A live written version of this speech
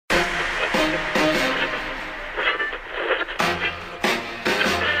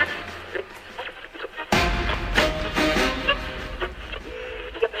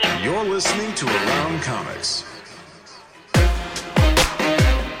listening to Around Comics.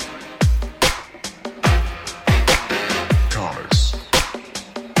 Comics.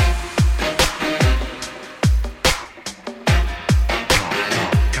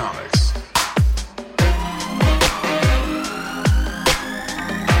 Comics.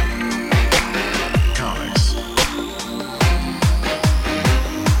 Comics.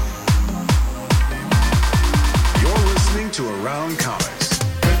 You're listening to Around Comics.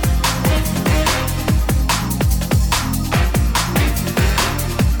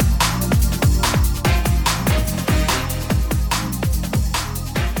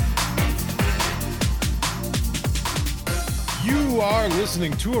 You are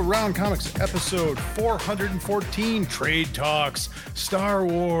listening to Around Comics episode 414, Trade Talks, Star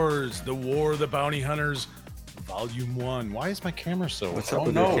Wars, The War of the Bounty Hunters, Volume 1. Why is my camera so... What's up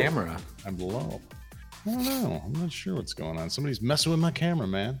with your camera? I'm low. I don't know. I'm not sure what's going on. Somebody's messing with my camera,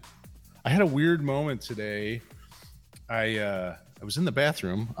 man. I had a weird moment today. I was in the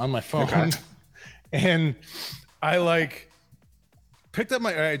bathroom on my phone, and I picked up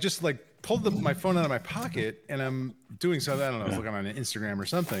I just pulled my phone out of my pocket, and I'm doing something. I don't know. I was looking on Instagram or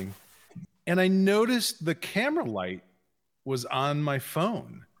something, and I noticed the camera light was on my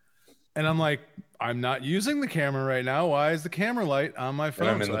phone, and I'm like, I'm not using the camera right now. Why is the camera light on my phone?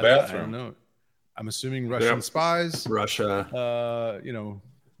 I'm in the bathroom. I don't know. I'm assuming Russian spies. Russia.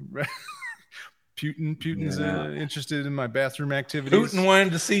 Putin's interested in my bathroom activities. Putin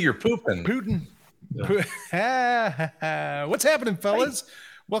wanted to see your pooping. Putin. What's happening, fellas?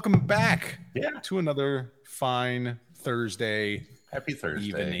 Welcome back to another fine Thursday. Happy Thursday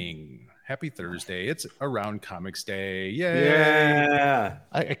evening. Happy Thursday. It's Around Comics Day. Yay. Yeah.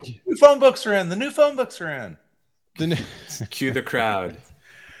 New phone books are in. The new phone books are in. Cue the crowd.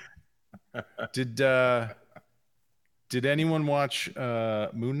 Did anyone watch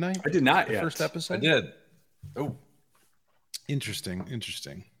Moon Knight? I did not the yet. First episode? I did. Oh, interesting.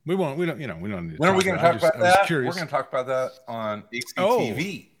 We don't need to when are we going to talk about that? We're going to talk about that on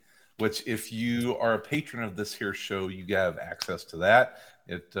AC414, which if you are a patron of this here show, you have access to that.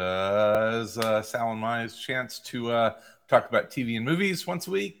 It is Sal and my chance to talk about TV and movies once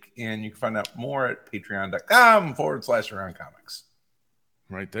a week, and you can find out more at patreon.com/Around Comics.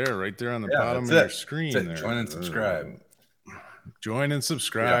 Right there on the bottom of your screen. There. Join and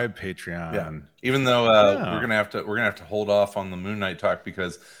subscribe. Patreon. Yeah. Even though we're gonna have to hold off on the Moon Knight talk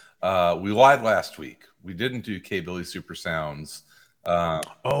because we lied last week. We didn't do K Billy Super Sounds. That's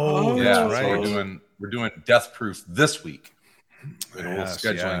right. So we're doing Death Proof this week. A little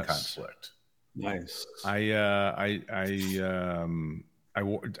scheduling conflict. Nice.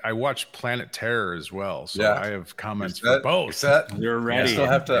 I watched Planet Terror as well, so I have comments for both. You're ready. I still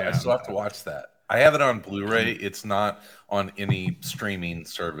have to watch that. I have it on Blu-ray. It's not on any streaming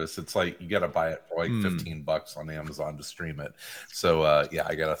service. It's like you got to buy it for $15 on Amazon to stream it. So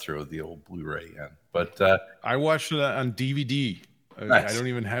I got to throw the old Blu-ray in. But I watched it on DVD. Nice. I don't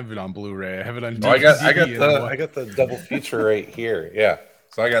even have it on Blu-ray. I have it on DVD. I got the double feature right here. Yeah.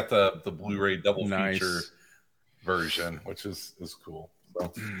 So I got the Blu-ray double feature version, which is cool.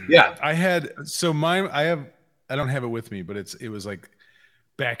 So, I don't have it with me, but it was like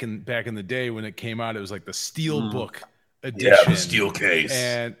back in the day when it came out, it was like the steel book edition. Yeah, the steel case.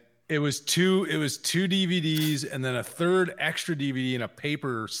 And it was two DVDs and then a third extra DVD in a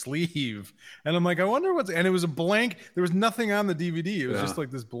paper sleeve. And I'm like, I wonder and it was a blank. There was nothing on the DVD. It was just like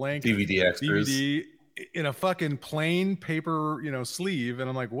this blank DVD extras. DVD in a fucking plain paper, sleeve. And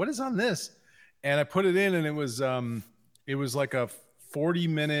I'm like, what is on this? And I put it in, and it was like a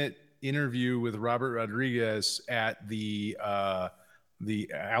 40-minute interview with Robert Rodriguez at the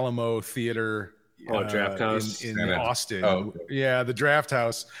Alamo Theater Draft House in Austin. Yeah, the Draft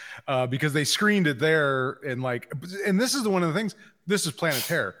House, because they screened it there, and this is one of the things. This is Planet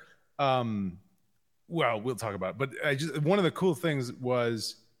Terror. Well, we'll talk about it, but one of the cool things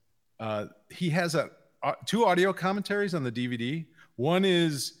was he has two audio commentaries on the DVD. One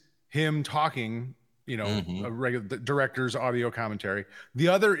is him talking, a regular director's audio commentary. The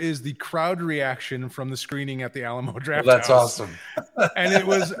other is the crowd reaction from the screening at the Alamo Draft House. That's awesome. And it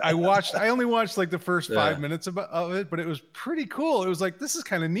was, I only watched the first 5 minutes of it, but it was pretty cool. It was like, this is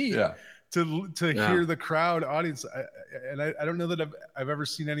kind of neat to hear the crowd audience. I don't know that I've ever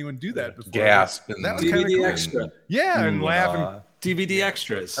seen anyone do that before. Gasp. And that was kind of cool. Extra. Yeah. And laugh. DVD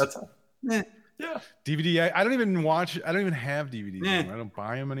extras. DVD. I don't even have DVDs anymore. I don't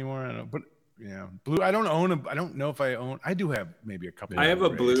buy them anymore. I don't own them. I don't know if I own. I do have maybe a couple. I have a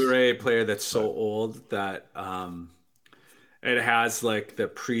Blu-ray player that's so old that it has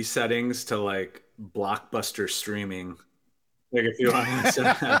the pre-settings to Blockbuster streaming Like if you want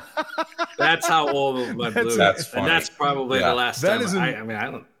to, that's how old my Blu-ray. And that's probably the last time.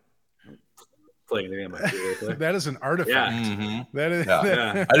 I don't play anything on my Blu-ray. That is an artifact. Yeah. Mm-hmm. That is.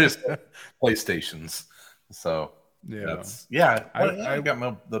 Yeah. I just PlayStations. So I got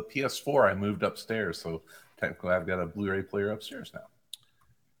the PS4. I moved upstairs, so technically I've got a Blu-ray player upstairs now.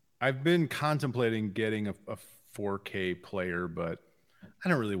 I've been contemplating getting a 4K player, but I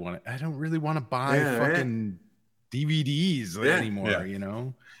don't really want to buy fucking DVDs anymore, you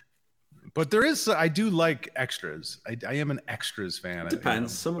know. But I do like extras. I am an extras fan.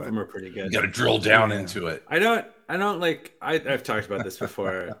 Depends. Some of them are pretty good. You got to drill down into it. I don't like. I've talked about this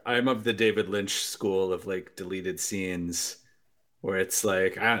before. I'm of the David Lynch school of like deleted scenes, where it's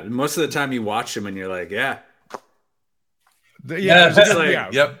like most of the time you watch them and you're like, there's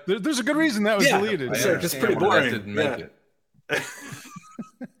a good reason that was deleted. It's pretty boring. Didn't make it.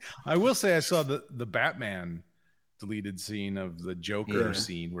 I will say I saw the Batman deleted scene of the Joker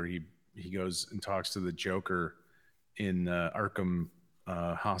scene where he goes and talks to the Joker in Arkham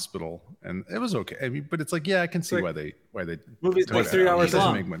Hospital, and it was okay. I mean, but it's like, I can see why they movie's like 3 hours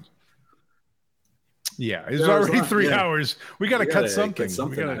long. It's already 3 hours. We got to cut something.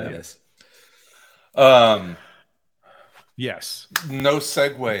 Yes. No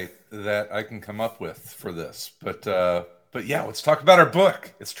segue that I can come up with for this, but let's talk about our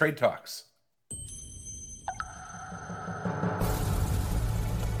book. It's Trade Talks.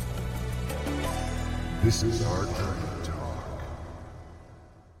 This is our Trade Talk.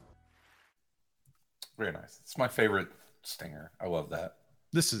 Very nice. It's my favorite stinger. I love that.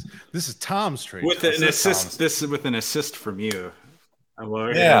 This is Tom's Trade with an assist. This is with an assist from you.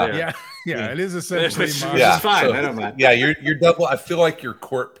 It is essentially which is fine. So, I don't mind. Yeah, you're double. I feel like you're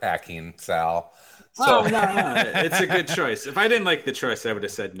court packing, Sal. So. No. It's a good choice. If I didn't like the choice, I would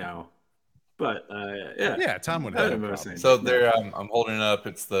have said no. But Tom would have. So there, I'm holding it up.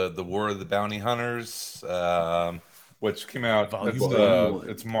 It's the War of the Bounty Hunters, which came out.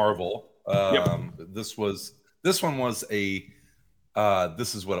 It's Marvel. This one was a.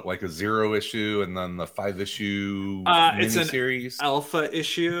 This is what, like a 0 issue, and then the 5-issue miniseries. It's an alpha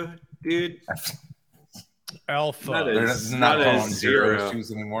issue, dude. Alpha. They're not calling 0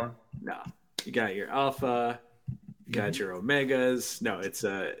 issues anymore. No, you got your alpha, you got your omegas. No, it's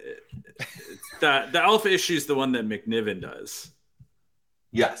the alpha issue is the one that McNiven does.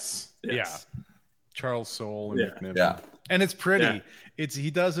 Yes. Yeah. Charles Soule and McNiven. Yeah. And it's pretty. Yeah.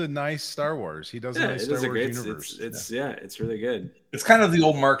 He does a nice Star Wars. He does a nice Star Wars universe. It's really good. It's kind of the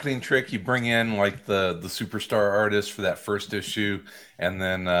old marketing trick. You bring in like the superstar artist for that first issue, and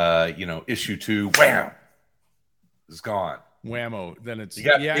then issue 2, wham, it's gone. Whammo. Then it's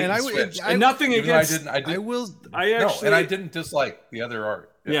and nothing against. I didn't dislike the other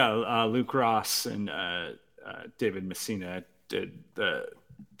art. Yeah, Luke Ross and David Messina did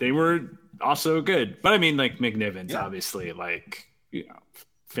they were also good, but I mean, like McNiven's obviously like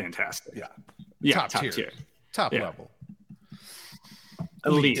fantastic. Top tier. Top level.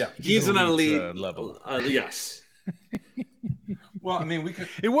 Elite. He's an elite level. Yes. Well, I mean,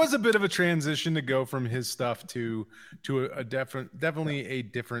 It was a bit of a transition to go from his stuff to a definitely a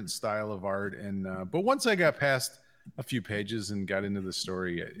different style of art, and but once I got past a few pages and got into the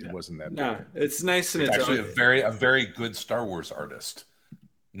story, it wasn't that bad. No, it's nice, and it's actually a very good Star Wars artist.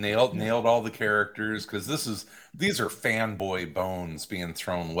 Nailed all the characters, because these are fanboy bones being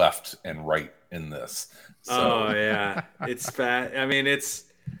thrown left and right in this. So. Oh yeah, it's fat. I mean, it's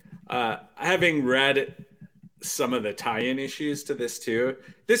having read some of the tie-in issues to this too.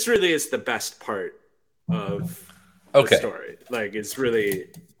 This really is the best part of the story. Like, it's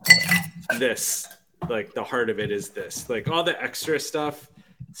really this. Like, the heart of it is this. Like, all the extra stuff,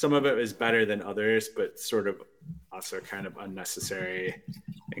 some of it is better than others, but sort of also kind of unnecessary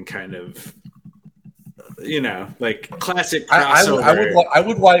and kind of, like classic crossover.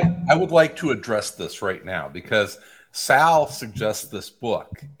 I would like to address this right now, because Sal suggests this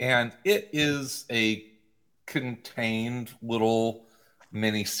book, and it is a contained little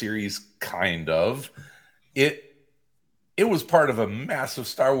mini series, kind of. It was part of a massive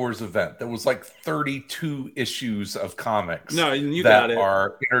Star Wars event. There was like 32 issues of comics that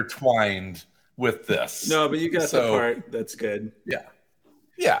are intertwined with this. No, but you got the part that's good. Yeah.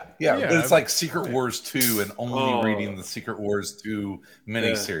 But it's like Secret Wars 2 and only reading the Secret Wars 2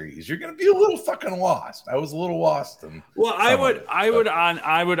 miniseries. You're going to be a little fucking lost. I was a little lost. I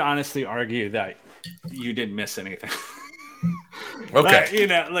would honestly argue that you didn't miss anything.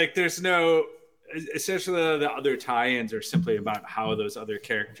 Okay. Like there's no, essentially the other tie-ins are simply about how those other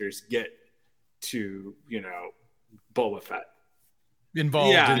characters get to, Boba Fett.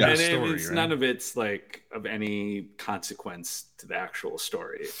 involved in the story. It's right? none of it's like of any consequence to the actual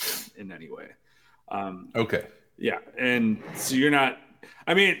story in any way. Okay. Yeah, and so you're not.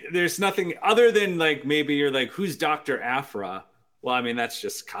 I mean, there's nothing other than like maybe you're like, who's Dr. Aphra? Well, I mean, that's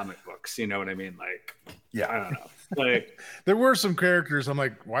just comic books. You know what I mean? Like, I don't know. Like, there were some characters. I'm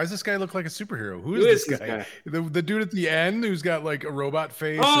like, why does this guy look like a superhero? Who is this guy? The dude at the end who's got like a robot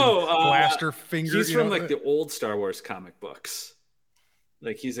face and blaster fingers. He's from like the old Star Wars comic books.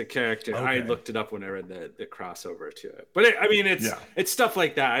 Like he's a character. Okay. I looked it up when I read the crossover to it. But it's stuff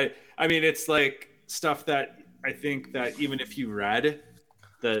like that. I mean, it's like stuff that I think that even if you read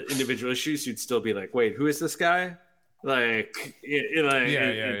the individual issues, you'd still be like, wait, who is this guy? Like,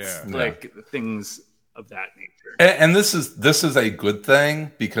 like things of that nature. And this is a good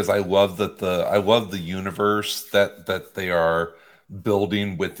thing because I love the universe that they are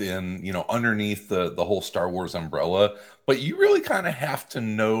building within, underneath the whole Star Wars umbrella. But you really kind of have to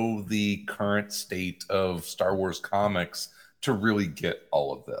know the current state of Star Wars comics to really get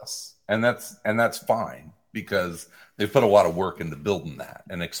all of this. And that's fine because they've put a lot of work into building that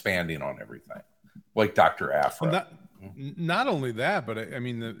and expanding on everything. Like Dr. Aphra. Well, not only that, but I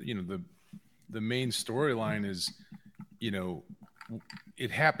mean the main storyline is,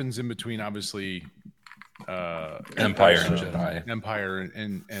 it happens in between obviously Empire and Jedi. Empire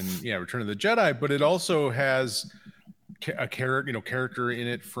and Return of the Jedi, but it also has a character in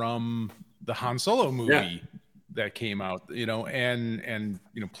it from the Han Solo movie that came out, and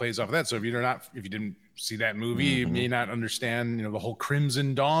plays off of that. So if you didn't see that movie, you may not understand, the whole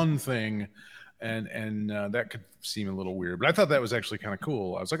Crimson Dawn thing. And that could seem a little weird, but I thought that was actually kind of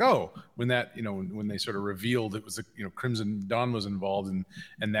cool. I was like, oh, when that, when they sort of revealed it was, Crimson Dawn was involved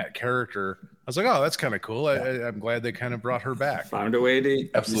and that character, I was like, oh, that's kind of cool. I'm glad they kind of brought her back. Found a way to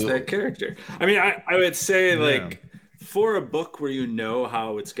use that character. I mean, I would say like for a book where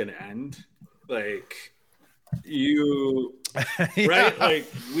how it's going to end, like right? Like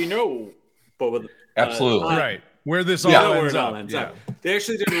we know, but absolutely right. Where this all ends up. They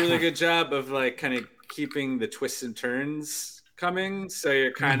actually did a really good job of like kind of keeping the twists and turns coming. So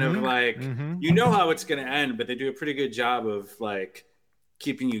you're kind of like, how it's going to end, but they do a pretty good job of like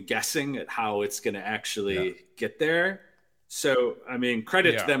keeping you guessing at how it's going to actually get there. So, I mean,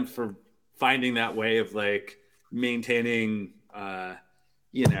 credit to them for finding that way of like maintaining,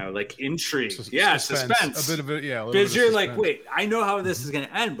 like intrigue. Suspense. A bit of it, because you're like, wait, I know how this is going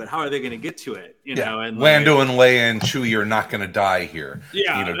to end, but how are they going to get to it? And Lando and Leia and Chewie are not going to die here.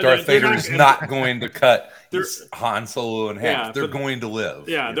 Darth Vader is not going to cut Han Solo in half. They're going to live.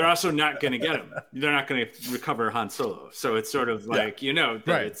 They're also not going to get him. They're not going to recover Han Solo. So it's sort of like, that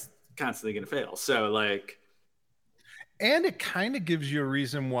it's constantly going to fail. So like, and it kind of gives you a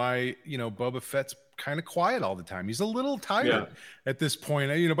reason why, Boba Fett's kind of quiet all the time. He's a little tired at this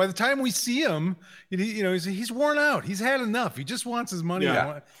point. By the time we see him, he's worn out. He's had enough. He just wants his money.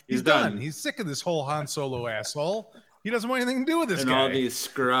 He's done. He's sick of this whole Han Solo asshole. He doesn't want anything to do with this guy. And all these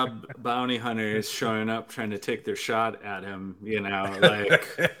scrub bounty hunters showing up trying to take their shot at him,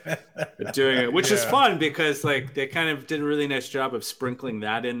 like doing it, which is fun because like they kind of did a really nice job of sprinkling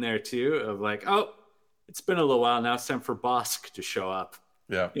that in there too, of like, oh, it's been a little while now. It's time for Bosk to show up.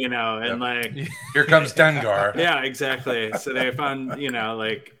 Yeah. And like here comes Dengar. Yeah, exactly. So they found,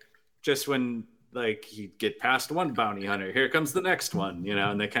 like just when like he'd get past one bounty hunter, here comes the next one,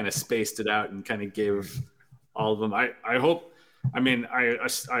 and they kind of spaced it out and kind of gave all of them. I hope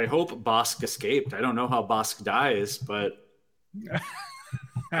Bosk escaped. I don't know how Bosk dies, but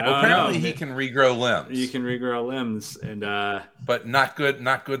apparently he can regrow limbs. You can regrow limbs, and but not good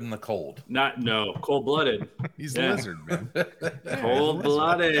in the cold. Cold-blooded. He's a lizard, man.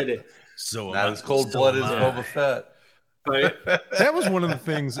 Cold-blooded. So not as cold-blooded as Boba Fett. That was one of the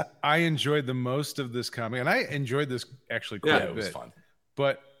things I enjoyed the most of this comic, and I enjoyed this actually quite a bit. It was fun.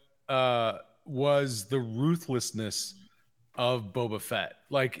 But was the ruthlessness of Boba Fett.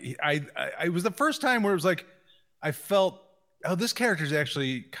 Like I was the first time where it was like I felt, oh, this character is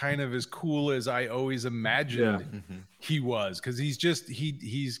actually kind of as cool as I always imagined he was, because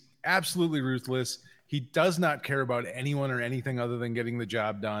he's absolutely ruthless. He does not care about anyone or anything other than getting the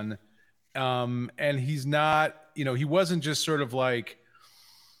job done. And he's not, he wasn't just sort of like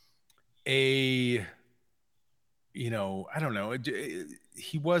I don't know.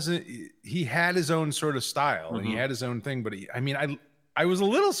 He had his own sort of style and he had his own thing, but I was a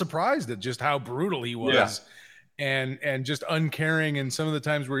little surprised at just how brutal he was and just uncaring. And some of the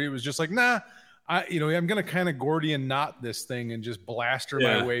times where he was just like, nah, I'm going to kind of Gordian knot this thing and just blaster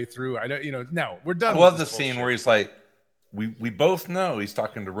my way through. I don't, no, we're done. I love the scene where he's like, we both know, he's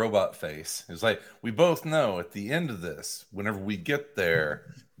talking to Robot Face. He's like, we both know at the end of this, whenever we get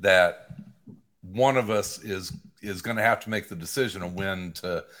there, that one of us is going to have to make the decision of when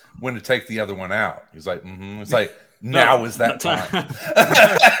to take the other one out. He's like, It's like, now is that time.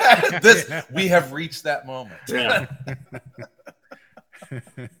 We have reached that moment. Yeah.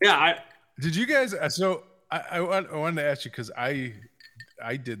 Did you guys? So I wanted to ask you, because I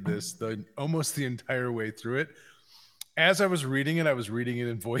did this almost the entire way through it. As I was reading it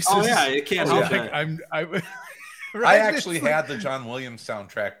in voices. Oh yeah, you can't help it. I actually had the John Williams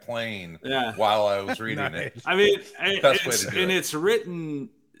soundtrack playing while I was reading it. I mean, it's written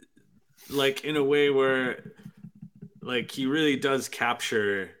like in a way where like he really does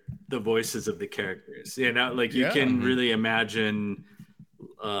capture the voices of the characters. You know, like you can really imagine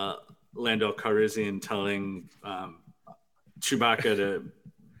Lando Calrissian telling Chewbacca to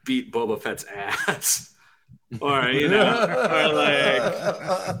beat Boba Fett's ass. Or, you know, or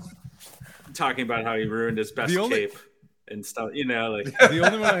like talking about how he ruined his best cape and stuff, you know, like the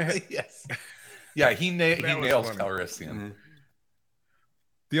only one I had. Yes. Yeah, he nails Calrissian. Mm-hmm.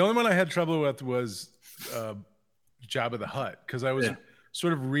 The only one I had trouble with was Jabba the Hutt, because I was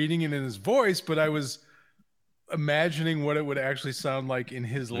sort of reading it in his voice, but I was imagining what it would actually sound like in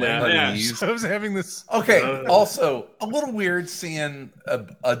his language. So I was having this. Okay, also a little weird seeing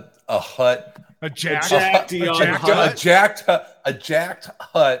a Hutt. A jacked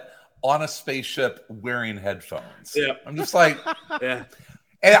Hutt on a spaceship wearing headphones. Yeah. I'm just like, yeah.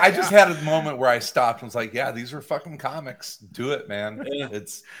 And I just had a moment where I stopped and was like, yeah, these are fucking comics. Do it, man. Yeah.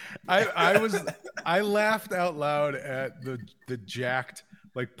 It's I laughed out loud at the jacked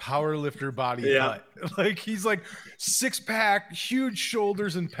like power lifter body Hutt. Like he's like 6-pack, huge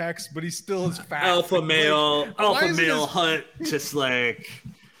shoulders and pecs, but he still is fat. Alpha male Hutt, just like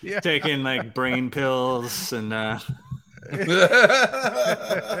taking like brain pills and there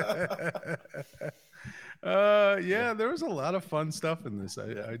was a lot of fun stuff in this.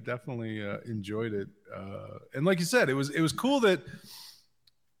 I definitely enjoyed it, and like you said, it was cool that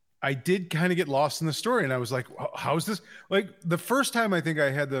I did kind of get lost in the story, and I was like, how's this? Like the first time I think I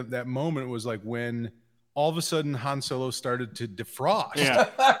had that moment was like when all of a sudden Han Solo started to defrost. Yeah.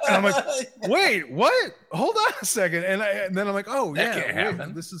 And I'm like, wait, what? Hold on a second. And then I'm like, oh, that can't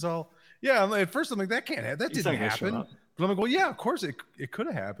happen. This is all. Yeah. At first I'm like, that can't happen. That didn't happen. But I'm like, well, yeah, of course it could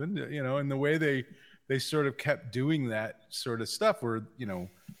have happened, you know, and the way they sort of kept doing that sort of stuff where,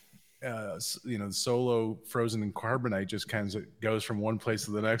 Solo frozen in carbonite just kind of goes from one place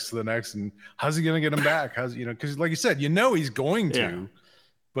to the next. And how's he going to get him back? Because like you said, he's going to.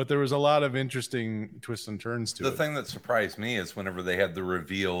 But there was a lot of interesting twists and turns to it. The thing that surprised me is whenever they had the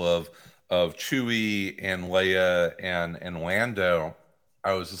reveal of Chewie and Leia and Lando,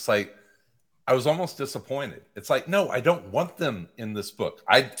 I was just like, I was almost disappointed. It's like, no, I don't want them in this book.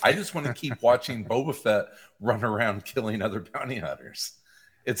 I just want to keep watching Boba Fett run around killing other bounty hunters.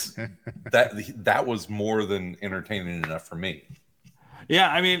 It's that was more than entertaining enough for me. Yeah,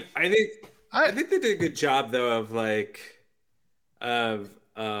 I mean, I think they did a good job though of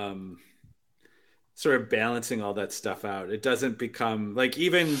sort of balancing all that stuff out. It doesn't become like,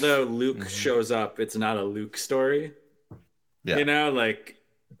 even though Luke shows up, it's not a Luke story. Yeah. Like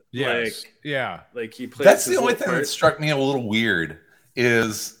he plays. That's the only thing that struck me a little weird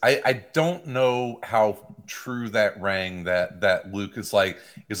is I don't know how true that rang that Luke is like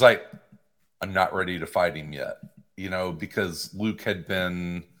I'm not ready to fight him yet, because Luke had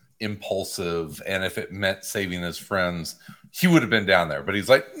been impulsive, and if it meant saving his friends, he would have been down there. But he's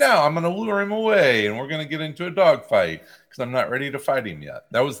like, no, I'm going to lure him away, and we're going to get into a dogfight because I'm not ready to fight him yet.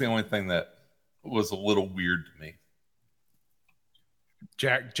 That was the only thing that was a little weird to me.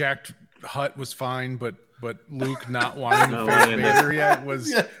 Jack Hutt was fine, but Luke not wanting to face Vader yet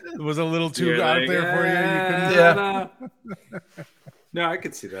was a little too out there for you. You couldn't. No, I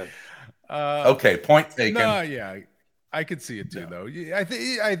could see that. Okay, point taken. No, yeah, I could see it too, though.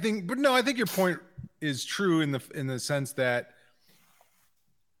 I think your point is true in the sense that,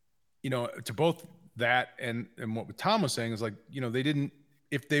 to both that and what Tom was saying is like, they didn't.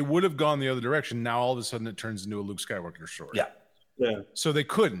 If they would have gone the other direction, now all of a sudden it turns into a Luke Skywalker story. Yeah. Yeah. So they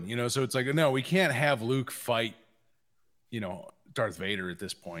couldn't, so it's like, no, we can't have Luke fight, Darth Vader at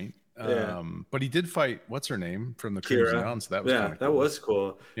this point. Yeah. But he did fight, what's her name from the Crimson Dawn, so that was cool. That was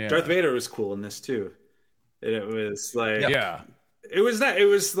cool. Yeah. Darth Vader was cool in this too. And it was like,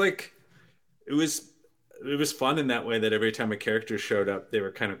 it was fun in that way that every time a character showed up, they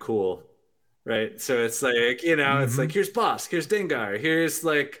were kind of cool. Right. So it's like, it's like, here's Bosk, here's Dengar, here's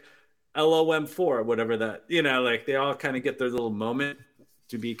like LOM4, whatever that, like they all kind of get their little moment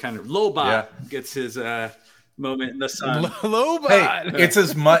to be kind of Lobot gets his moment in the sun. Lobot. Hey, it's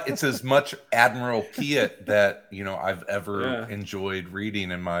as much Admiral Piet that I've ever enjoyed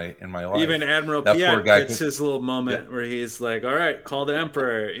reading in my life. Even Admiral Piet gets his little moment where he's like, "All right, call the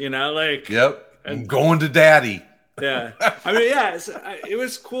Emperor," like. Yep, I'm going to Daddy. Yeah, I mean, yeah, it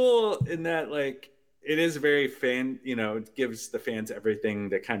was cool in that it is very fan. It gives the fans everything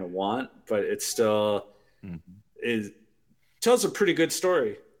they kind of want, but it still tells a pretty good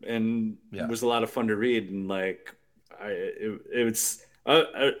story. And it was a lot of fun to read, and it was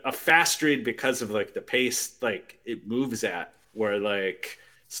a fast read because of the pace it moves at, where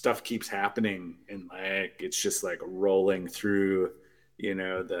stuff keeps happening and it's just rolling through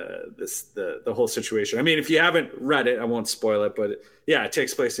the whole situation. I mean, if you haven't read it, I won't spoil it, but it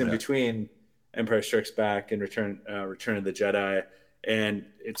takes place in between Empire Strikes Back and Return of the Jedi, and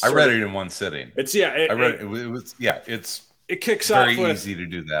I read it in one sitting. It's it kicks very off with easy to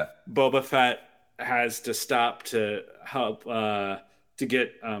do that. Boba Fett has to stop to help to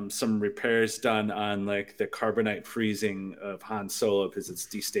get some repairs done on the carbonite freezing of Han Solo because it's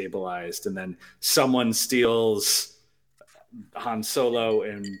destabilized, and then someone steals Han Solo,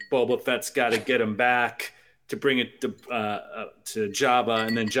 and Boba Fett's got to get him back to bring it to Jabba,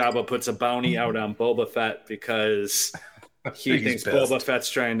 and then Jabba puts a bounty out on Boba Fett because he thinks pissed. Boba Fett's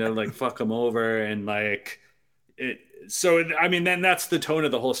trying to fuck him over, and it. So I mean, then that's the tone of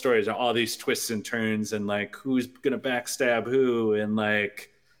the whole story: is all these twists and turns, and who's gonna backstab who, and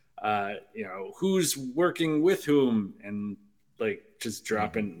who's working with whom, and just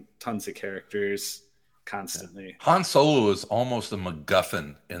dropping tons of characters constantly. Han Solo is almost a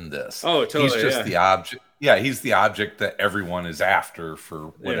MacGuffin in this. Oh, totally. He's just the object. Yeah, he's the object that everyone is after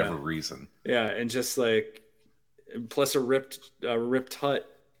for whatever reason. Yeah, and just plus a ripped hut.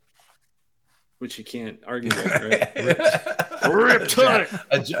 Which you can't argue with, right? Ripped hut.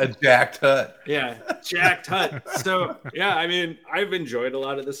 A jacked hut. Yeah, jacked hut. So, yeah, I mean, I've enjoyed a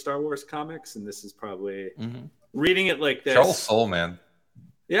lot of the Star Wars comics, and this is probably reading it like this. Charles Soule, man.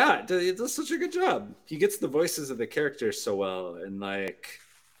 Yeah, he does such a good job. He gets the voices of the characters so well, and they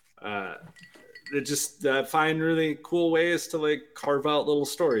just find really cool ways to carve out little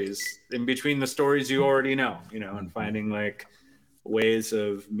stories in between the stories you already know, and finding ways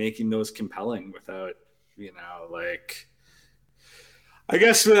of making those compelling without I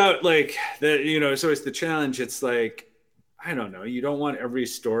guess without it's always the challenge. It's I don't know, you don't want every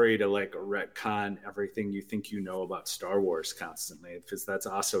story to retcon everything you think about Star Wars constantly, because that's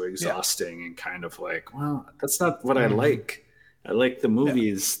also exhausting and kind of well, that's not what I like. I like the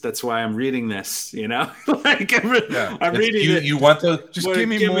movies. That's why I'm reading this, I'm reading it. You want the just give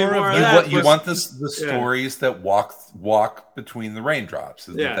me more of that. You want the stories that walk between the raindrops.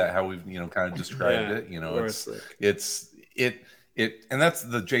 Isn't that how we've kind of described it? And that's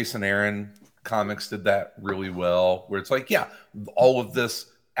the Jason Aaron comics did that really well, where it's all of this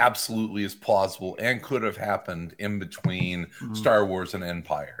absolutely is plausible and could have happened in between Star Wars and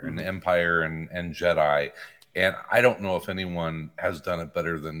Empire, and Empire and Jedi. And I don't know if anyone has done it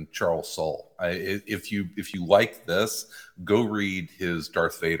better than Charles Soule. If you like this, go read his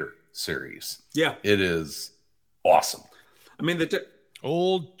Darth Vader series. Yeah, it is awesome. I mean,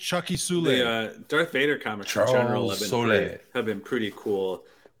 old Chucky Soule. The Darth Vader comics in general have been pretty cool,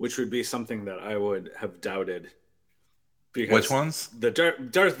 which would be something that I would have doubted. Because which ones? The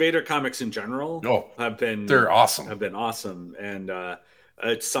Darth Vader comics in general they're awesome. Have been awesome, and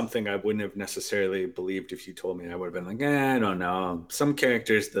it's something I wouldn't have necessarily believed if you told me. I would have been I don't know. Some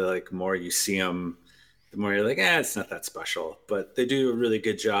characters, the more you see them, the more you're it's not that special. But they do a really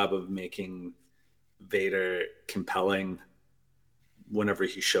good job of making Vader compelling whenever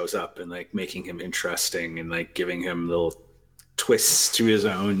he shows up, and making him interesting, and giving him little twists to his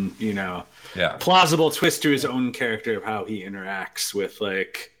own, plausible twist to his own character of how he interacts with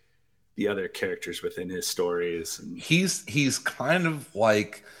the other characters within his stories. And he's kind of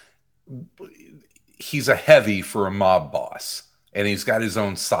he's a heavy for a mob boss, and he's got his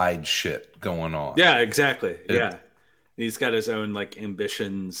own side shit going on. Yeah, exactly. He's got his own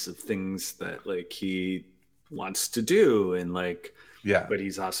ambitions of things that he wants to do, and but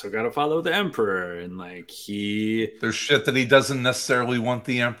he's also got to follow the Emperor, and there's shit that he doesn't necessarily want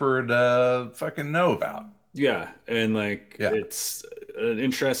the Emperor to fucking know about. Yeah, and it's an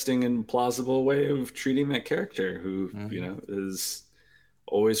interesting and plausible way of treating that character, who is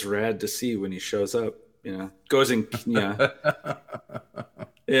always rad to see when he shows up. Goes in, one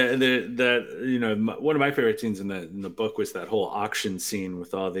of my favorite scenes in the book was that whole auction scene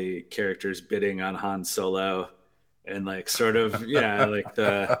with all the characters bidding on Han Solo, and the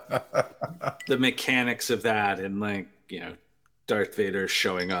mechanics of that, and Darth Vader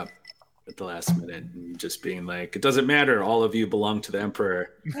showing up at the last minute and just being like, it doesn't matter. All of you belong to the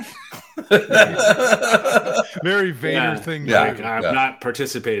Emperor. Very Vader thing. Like, I'm not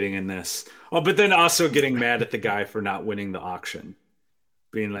participating in this. Oh, but then also getting mad at the guy for not winning the auction.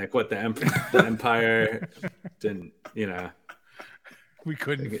 Being like, what, the Empire didn't, we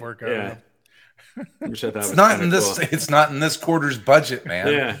couldn't fork out. Which I thought it's not in this. Cool. It's not in this quarter's budget, man.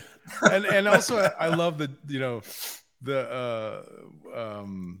 Yeah, and also I love the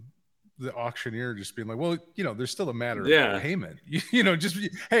auctioneer just being like, well, there's still a matter of payment.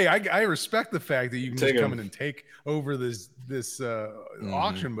 Hey, I respect the fact that you can just come in and take over this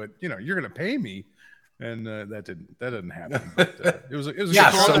auction, but you're gonna pay me. And that didn't happen. But, it was so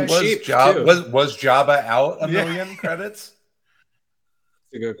was Jabba out $1 million credits?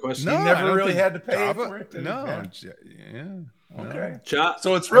 That's a good question. No, he never really had to pay for it. No, okay.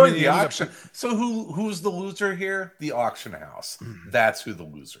 So it's really the auction. So who's the loser here? The auction house. That's who the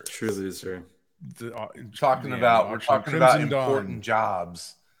loser is. True loser. We're talking about important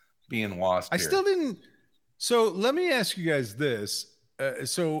jobs being lost. I still didn't. So let me ask you guys this.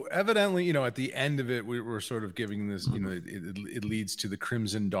 So evidently, at the end of it, we were sort of giving this, it leads to the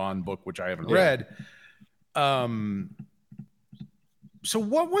Crimson Dawn book, which I haven't read. So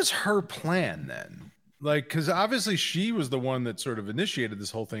what was her plan then? Like, because obviously she was the one that sort of initiated this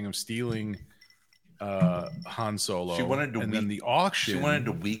whole thing of stealing Han Solo. She wanted to then the auction. She wanted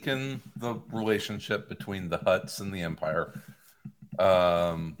to weaken the relationship between the Hutts and the Empire.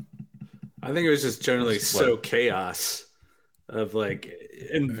 I think it was just generally chaos. Of like,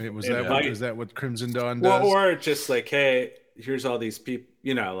 is that what Crimson Dawn does? Or just like, hey, here's all these people,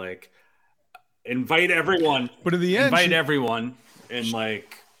 like invite everyone. But in the end, invite everyone, and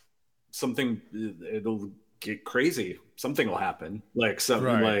like it'll get crazy. Something will happen. Like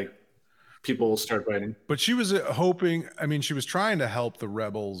something like people will start fighting. But she was hoping. I mean, she was trying to help the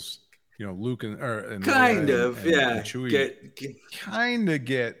rebels. Luke and Chewie kind of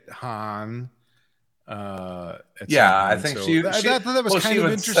get Han. I think so she that was kind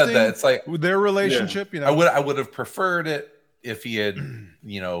of interesting. That. It's like with their relationship, I would have preferred it if he had, ended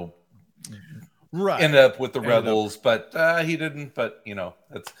up with the rebels, but he didn't. But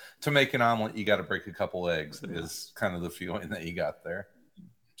that's to make an omelet, you got to break a couple eggs. Is kind of the feeling that you got there.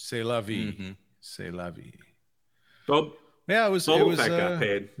 C'est la vie, c'est la vie. Boba Fett got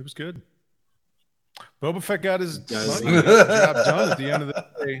paid. It was good. Boba Fett got his job done at the end of the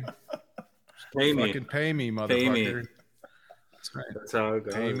day. Pay me. Fucking pay me, motherfucker. Pay me. That's right. That's how it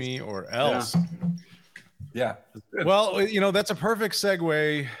goes. Pay me or else. Yeah. Well, that's a perfect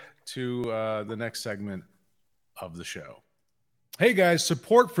segue to the next segment of the show. Hey, guys,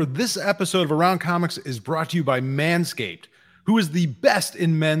 support for this episode of Around Comics is brought to you by Manscaped, who is the best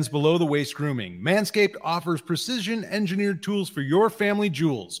in men's below-the-waist grooming. Manscaped offers precision-engineered tools for your family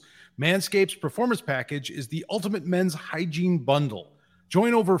jewels. Manscaped's Performance Package is the ultimate men's hygiene bundle.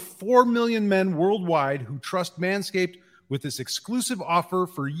 Join over 4 million men worldwide who trust Manscaped with this exclusive offer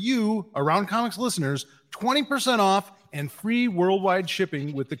for you, Around Comics listeners, 20% off and free worldwide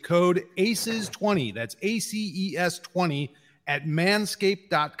shipping with the code ACES20. That's ACES20 at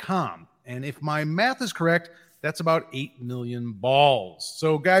manscaped.com. And if my math is correct, that's about 8 million balls.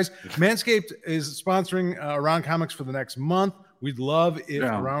 So, guys, Manscaped is sponsoring Around Comics for the next month. We'd love if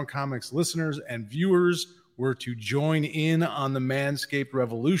Around Comics listeners and viewers were to join in on the Manscaped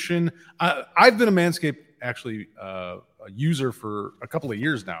revolution. I've been a Manscaped actually a user for a couple of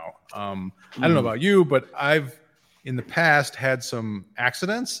years now. I don't know about you, but I've in the past had some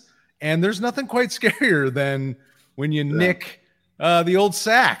accidents, and there's nothing quite scarier than when you nick the old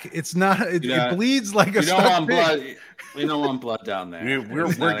sack. It's not. It bleeds like a stuck pig. We don't want blood down there.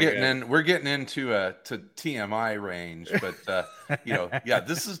 We're getting into to TMI range, but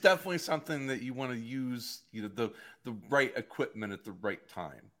this is definitely something that you want to use. The right equipment at the right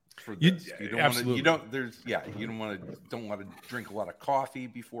time for this. You don't want to drink a lot of coffee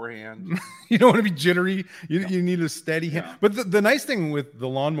beforehand. You don't want to be jittery. You need a steady hand. But the nice thing with the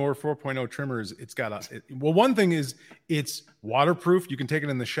Lawnmower 4.0 trimmer is it's got one thing is it's waterproof. You can take it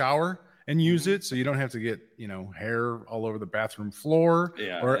in the shower and use it, so you don't have to get hair all over the bathroom floor.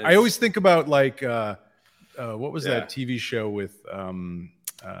 I always think about like what was that TV show with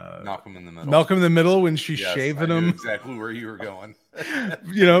Malcolm in the Middle? Malcolm in the Middle when she's shaving him. Exactly where you were going.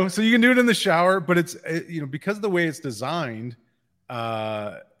 So you can do it in the shower, but it's because of the way it's designed,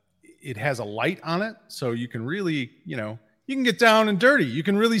 it has a light on it, so you can really you can get down and dirty. You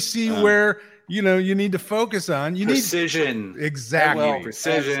can really see where. You need to focus on. You precision. Need exactly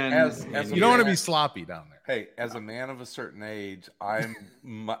precision. As you don't want to be sloppy down there. Hey, as a man of a certain age, I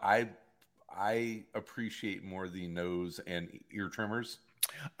appreciate more the nose and ear trimmers.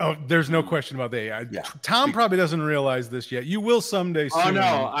 Oh, there's no question about that. Tom probably doesn't realize this yet. You will someday soon.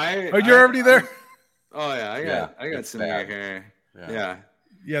 Oh no, you're already there. I got some near here.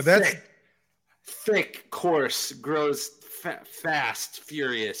 Yeah. That's thick, coarse, grows fast,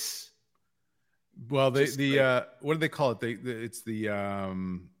 furious. Well, what do they call it? It's the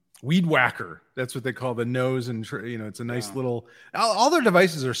weed whacker. That's what they call the nose, and it's a nice little. All their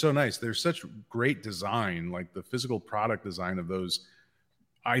devices are so nice. They're such great design. Like the physical product design of those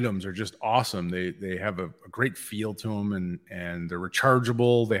items are just awesome. They have a great feel to them, and they're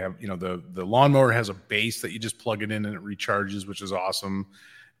rechargeable. They have the lawnmower has a base that you just plug it in and it recharges, which is awesome,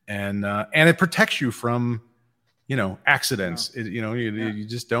 and it protects you from accidents. You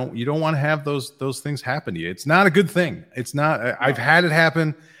just don't want to have those things happen to you. It's not a good thing. It's not. I've had it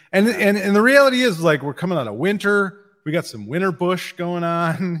happen, and the reality is, like, we're coming out of winter. We got some winter bush going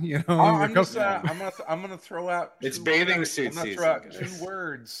on. I'm gonna throw out. It's bathing suit season. Throw out 2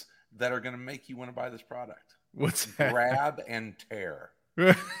 words that are gonna make you want to buy this product. What's that? Grab and tear.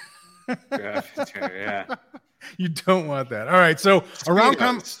 Grab and tear. Yeah. You don't want that. All right. So around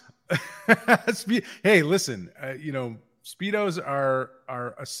hey, listen. Speedos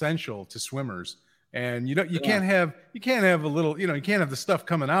are essential to swimmers, and you can't have a little. You can't have the stuff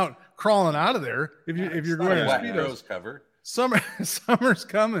coming out, crawling out of there if you're wearing Speedos. Cover. Summer's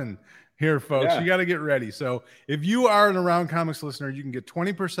coming here, folks. You got to get ready. So if you are an Around Comics listener, you can get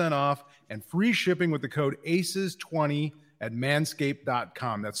 20% off and free shipping with the code ACES20 at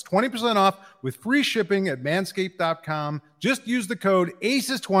manscaped.com. That's 20% off with free shipping at manscaped.com. Just use the code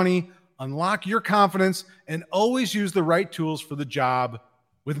ACES20, unlock your confidence, and always use the right tools for the job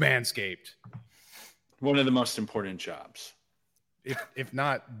with Manscaped. One of the most important jobs. If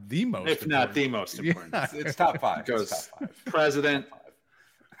not the most important. Not the most important. Yeah. It's top 5. It goes top 5. President.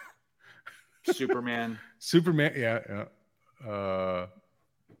 Superman. Yeah.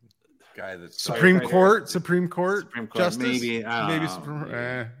 Guy that's Supreme Court, Justice, maybe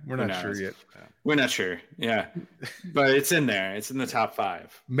we're not sure yet. We're not sure. Yeah, but it's in there. It's in the top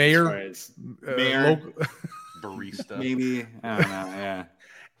 5. Mayor, barista, maybe. I don't know. Yeah,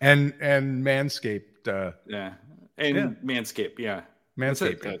 and Manscaped. Manscaped. Yeah,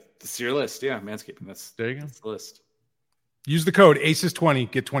 Manscaped. That's your list. Yeah, Manscaped. There you go. That's the list. Use the code ACES20,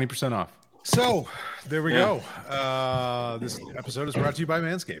 get 20% off. So there we go. This episode is brought to you by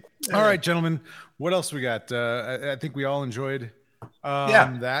Manscaped. All right, gentlemen, what else we got? I think we all enjoyed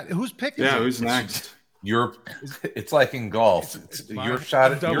that. Who's picking? Yeah, who's next? It's like in golf. It's your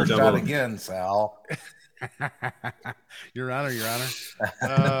shot. Your shot again, Sal. Your Honor.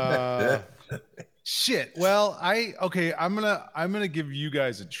 Shit. Well, I'm gonna give you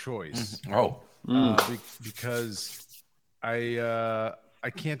guys a choice. Because I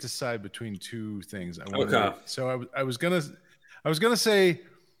can't decide between 2 things. So I was gonna say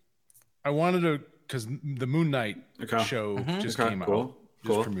I wanted to, because the Moon Knight show just came out,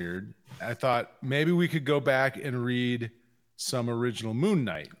 premiered. I thought maybe we could go back and read some original Moon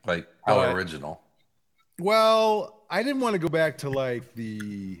Knight. Like how original? Well, I didn't want to go back to like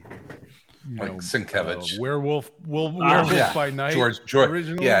the Sienkiewicz werewolf by night. George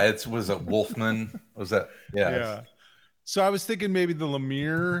original. Yeah, it was a Wolfman. Was that? Yeah. So I was thinking maybe the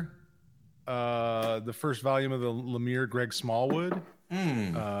Lemire, the first volume of the Lemire Greg Smallwood.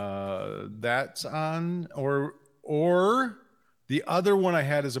 That's on, or the other one I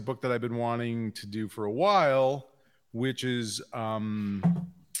had is a book that I've been wanting to do for a while, which is shit.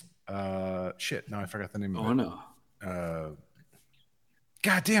 No, I forgot the name of it.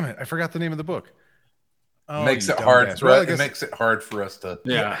 God damn it! I forgot the name of the book. Makes it hard. It makes it hard for us to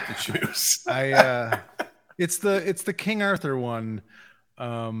choose. It's the King Arthur one.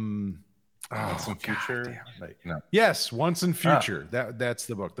 Once in Future. Yes, Once in Future. That's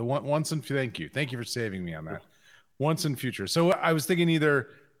the book. The Once in. Thank you for saving me on that. Once in Future. So I was thinking either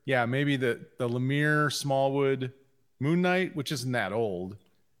maybe the Lemire Smallwood Moon Knight, which isn't that old.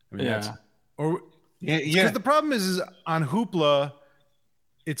 I mean because the problem is on Hoopla,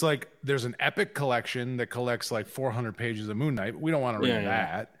 it's like there's an epic collection that collects like 400 pages of Moon Knight. But we don't want to read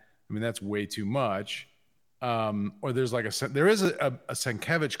that. I mean, that's way too much. Or there's like there is a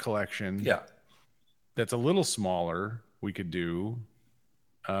Sienkiewicz collection. Yeah. That's a little smaller. We could do,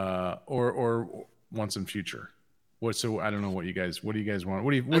 or Once in Future. So I don't know what do you guys want?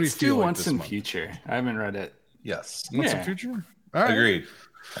 What do you feel like Once in Future? I haven't read it. Yes. Once in Future. All right. Agreed.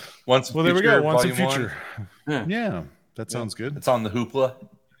 Once in Future. There we go. Once in Future. Yeah. That sounds good. It's on the Hoopla.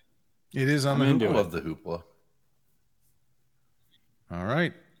 It is on the Hoopla. I love the Hoopla. All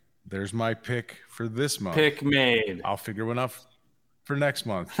right. There's my pick for this month. Pick made. I'll figure one out for next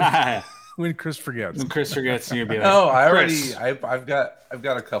month. when Chris forgets. When Chris forgets, you'll be like, no, I Chris. already. I've got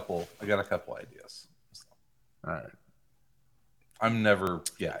a couple. I got a couple ideas. So. All right. I'm never.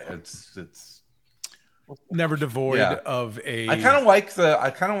 Yeah, it's never devoid of a. I kind of like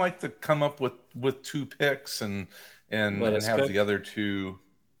to come up with two picks and have pick. The other two.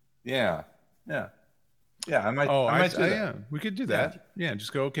 Yeah. I might do that. Yeah, we could do that. Yeah,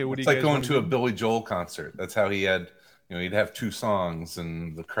 just go. Okay, what do you? It's like going to a Billy Joel concert. That's how he had. He'd have two songs,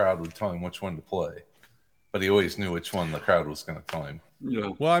 and the crowd would tell him which one to play, but he always knew which one the crowd was going to tell him.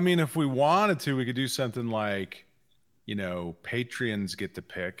 Yeah. Well, I mean, if we wanted to, we could do something like, Patreons get to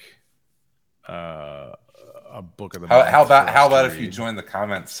pick a book of the month. How about if you join the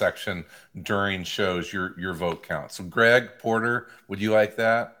comments section during shows, your vote counts. So, Greg Porter, would you like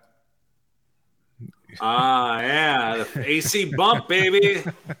that? Yeah, the AC bump, baby.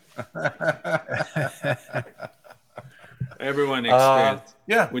 Everyone experience.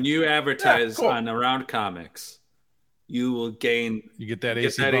 When you advertise on Around Comics, you will gain. You get that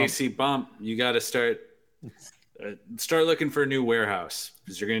AC bump. You got to start looking for a new warehouse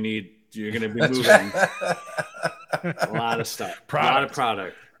because you're gonna be moving a lot of stuff, a lot of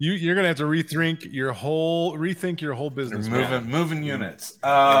product. You're gonna have to rethink your whole business. Moving units.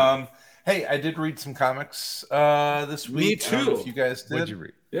 Hey, I did read some comics this week. Me too. If you guys did. What did you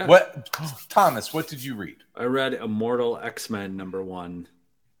read? Yeah. Thomas, what did you read? I read Immortal X-Men #1.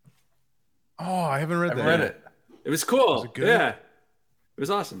 Oh, I haven't read that. I read it. It was cool. Was it good? Yeah. It was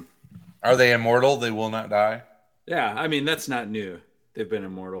awesome. Are they immortal? They will not die? Yeah, I mean, that's not new. They've been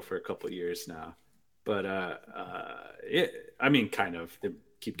immortal for a couple of years now. But, kind of. They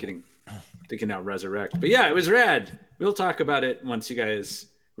keep they can now resurrect. But yeah, it was rad. We'll talk about it once you guys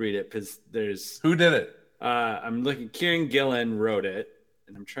read it because there's... Who did it? I'm looking... Kieran Gillen wrote it.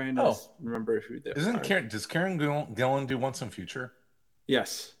 And I'm trying to remember who they are. Does Kieran Gillen do Once in Future?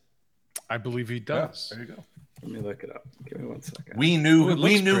 Yes. I believe he does. Yeah, there you go. Let me look it up. Give me 1 second. We knew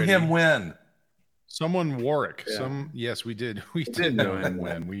him when. Someone Warwick. Yeah. Yes, we did. We did know him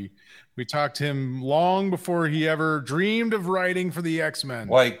when. We talked to him long before he ever dreamed of writing for the X-Men.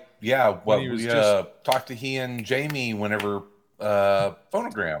 We talked to he and Jamie whenever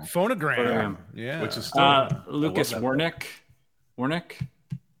Phonogram. Yeah. Which is still Lucas Warnick.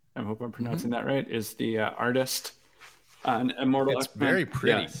 I hope I'm pronouncing that right. Is the artist on Immortal It's X-Men. very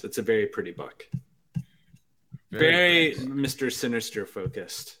pretty. Yes, it's a very pretty book. Very Mr. Sinister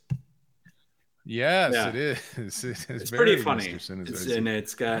focused. Yes, it is. It's pretty funny.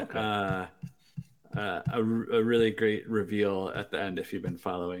 It's got a really great reveal at the end if you've been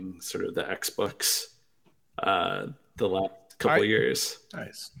following sort of the X books the last couple years.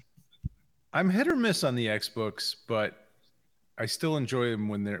 Nice. I'm hit or miss on the X books, but I still enjoy them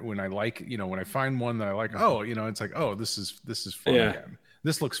when I find one that I like. It's like, this is fun again.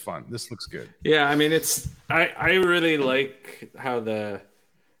 This looks fun. This looks good. Yeah, I mean, I really like how the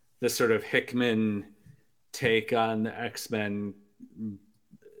sort of Hickman take on the X-Men,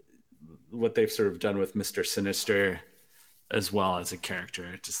 what they've sort of done with Mr. Sinister as well as a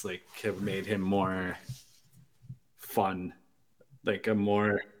character, just like have made him more fun, like a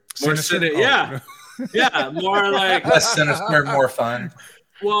more Sinister. Yeah, more like less sinister, more fun.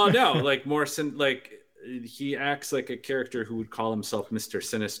 Well, no, like more he acts like a character who would call himself Mr.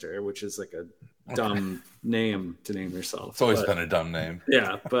 Sinister, which is like a dumb name to name yourself. It's always been a dumb name.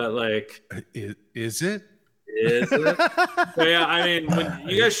 Yeah, but like, is it? Is it? But yeah, I mean,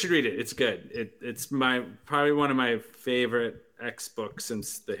 you guys should read it. It's good. It's probably one of my favorite X books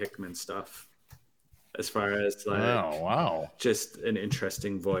since the Hickman stuff. As far as like, just an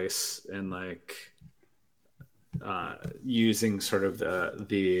interesting voice and like using sort of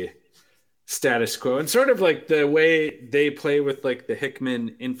the status quo and sort of like the way they play with like the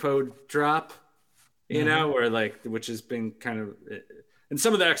Hickman info drop, where like, which has been kind of in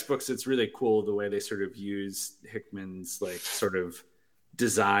some of the X books, it's really cool the way they sort of use Hickman's like sort of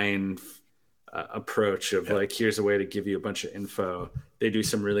design approach of like, here's a way to give you a bunch of info. They do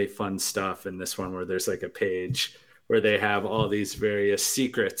some really fun stuff in this one where there's like a page where they have all these various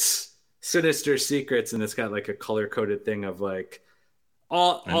sinister secrets, and it's got like a color coded thing of like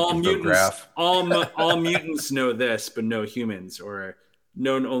all mutants know this, but no humans, or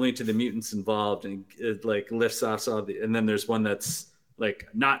known only to the mutants involved, and it like lifts off and then there's one that's like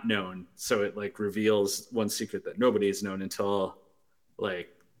not known, so it like reveals one secret that nobody's known until like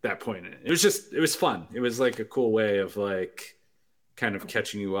that point. It was fun. It was like a cool way of like kind of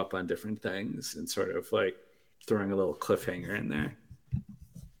catching you up on different things and sort of like throwing a little cliffhanger in there.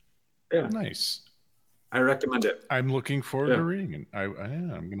 Yeah, nice. I recommend it. I'm looking forward to reading it.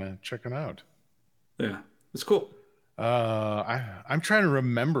 I'm gonna check it out. Yeah, it's cool. I'm trying to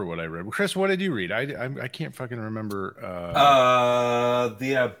remember what I read. Chris, what did you read? I can't fucking remember.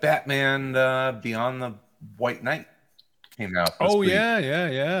 The Batman Beyond the White Knight came out. Oh week.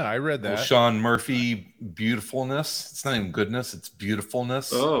 Yeah. I read that. Sean Murphy beautifulness. It's not even goodness. It's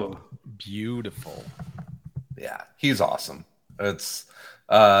beautifulness. Oh, beautiful. Yeah, he's awesome. It's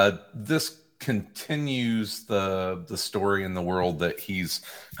this continues the story in the world that he's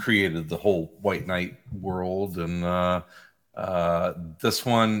created, the whole White Knight world, and this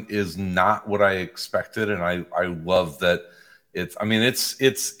one is not what I expected, and I love that it's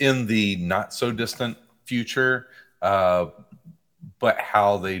in the not so distant future, but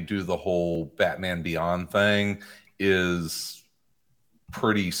how they do the whole Batman Beyond thing is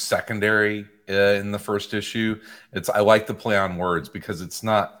pretty secondary in the first issue. I like the play on words because it's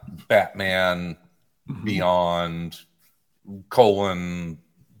not Batman Beyond : the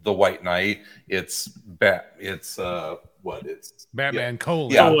White Knight. It's Batman : Batman : Batman :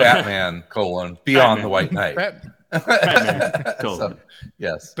 Beyond Batman. The White Knight. Batman : So,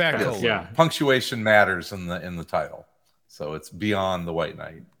 yes. Yes. Yeah. Punctuation matters in the title. So it's Beyond the White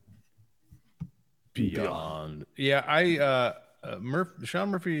Knight. Beyond. Yeah, Sean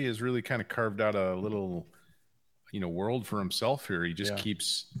Murphy has really kind of carved out a little, world for himself here. He just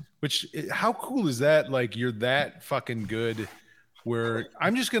keeps, how cool is that? Like, you're that fucking good where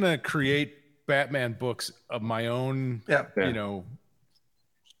I'm just going to create Batman books of my own,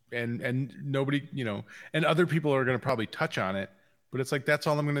 and nobody, and other people are going to probably touch on it, but it's like, that's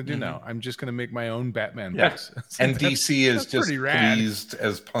all I'm going to do now. I'm just going to make my own Batman books. And DC is just pleased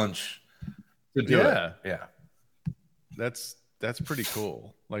as punch to do it. Yeah. That's pretty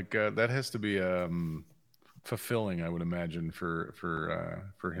cool. Like that has to be fulfilling, I would imagine, for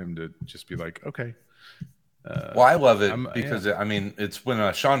him to just be like, okay. Well, I love it because it's when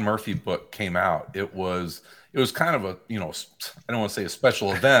a Sean Murphy book came out. It was kind of a I don't want to say a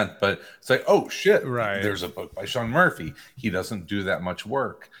special event, but it's like, oh shit, right? There's a book by Sean Murphy. He doesn't do that much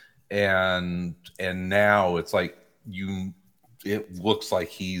work, and now it's like it looks like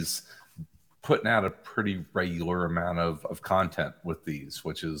he's putting out a pretty regular amount of content with these,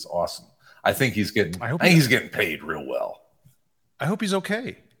 which is awesome. I think he's getting paid real well. I hope he's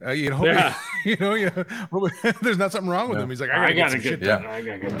okay. There's not something wrong with him. He's like, I gotta get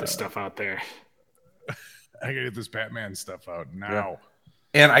this stuff out there. I gotta get this Batman stuff out now.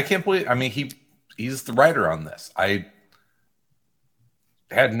 And I can't believe, he's the writer on this. I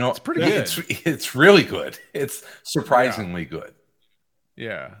had no. It's pretty good. It's really good. It's surprisingly good.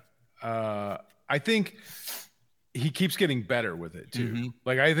 Yeah. I think he keeps getting better with it too. Mm-hmm.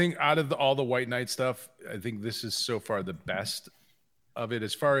 Like, I think out of all the White Knight stuff, I think this is so far the best of it,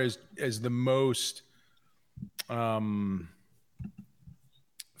 as far as the most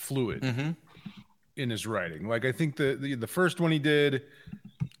fluid in his writing. Like, I think the first one he did,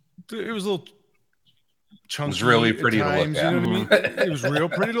 it was a little chunky. It was really pretty to look at. You know what I mean? It was real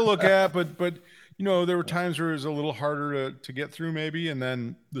pretty to look at, but there were times where it was a little harder to get through, maybe. And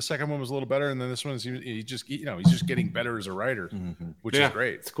then the second one was a little better, and then this one he's just getting better as a writer, which is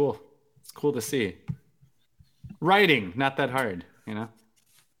great. It's cool. It's cool to see. Writing, not that hard,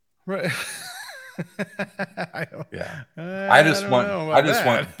 Right. I just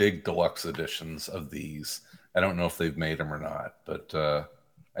want big deluxe editions of these. I don't know if they've made them or not, but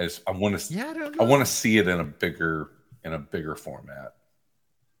I want to see it in a bigger format.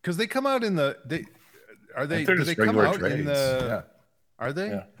 Because they come out in the are they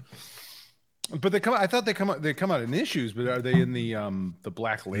But they come. I thought they come out in issues, but are they in the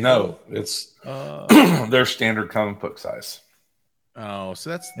black label? No, it's their standard comic book size. Oh,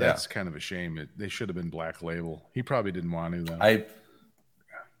 so that's kind of a shame. They should have been black label. He probably didn't want to though.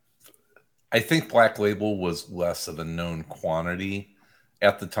 I think black label was less of a known quantity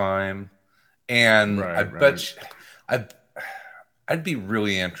at the time, and I'd be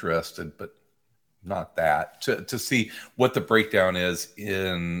really interested, but not that, to see what the breakdown is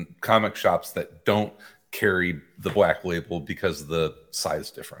in comic shops that don't carry the black label because of the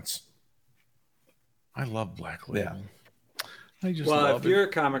size difference. I love black label. Yeah. If you're a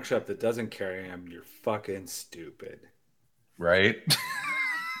comic shop that doesn't carry them, you're fucking stupid. Right?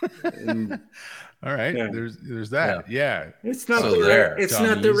 All right. Yeah. There's that. Yeah. It's not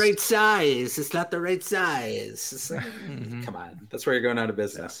the right size. It's not the right size. It's like, come on. That's where you're going out of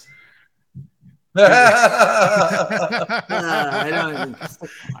business.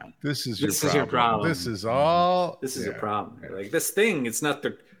 This is your problem. This is your problem. Like, this thing, it's not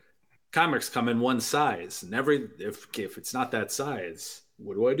the comics come in one size, and if it's not that size,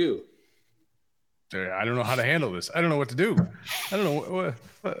 what do I do? I don't know how to handle this. I don't know what to do. I don't know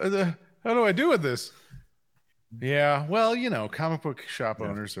how do I do with this. Yeah, well, comic book shop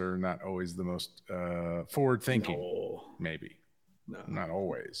owners are not always the most forward thinking. No. Maybe. No. Not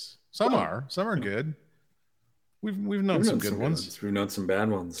always. Some are. Some are good. We've known some good ones. We've known some bad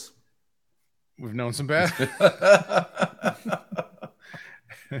ones. We've known some bad.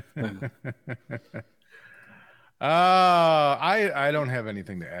 I don't have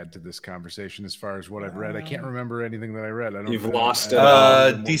anything to add to this conversation as far as what I've read. I can't remember anything that I read. I don't. You've lost it.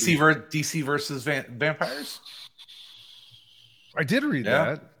 DC versus vampires. I did read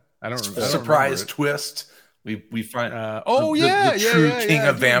that. I don't. Surprise twist. We find the true king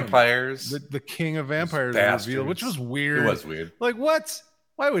of vampires. The king of vampires revealed, which was weird. It was weird. Like what?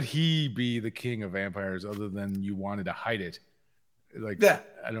 Why would he be the king of vampires other than you wanted to hide it? Like,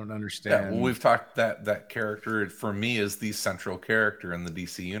 I don't understand. Yeah, well, we've talked that character for me is the central character in the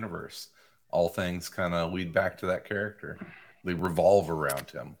DC universe. All things kind of lead back to that character. They revolve around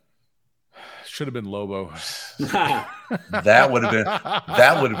him. Should have been Lobo. That would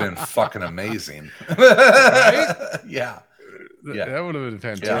have been fucking amazing. Right? Yeah. That would have been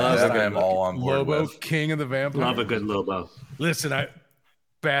fantastic. Yeah, I'm all on board. Lobo, king of the vampires. Love a good Lobo. Listen,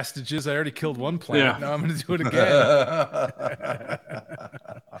 bastages, I already killed one planet. Now I'm going to do it again.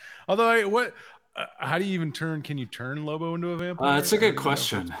 Although, how do you even turn? Can you turn Lobo into a vampire? That's a good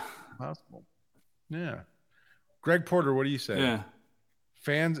question. Possible. Yeah. Greg Porter, what do you say? Yeah.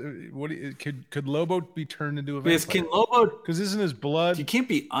 Fans, could Lobo be turned into a vampire? Yes, can Lobo? Because isn't his blood? He can't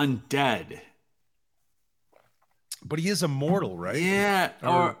be undead. But he is immortal, right? Yeah.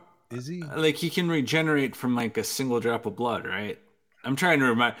 Or is he? Like he can regenerate from like a single drop of blood, right? I'm trying to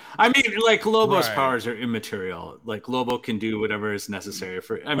remind. I mean, like Lobo's powers are immaterial. Like Lobo can do whatever is necessary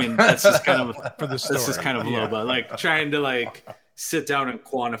for. I mean, that's just kind of for the story. This is kind of Lobo. Like trying to sit down and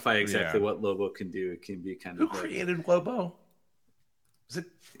quantify exactly what Lobo can do. It can be kind of. Who created Lobo?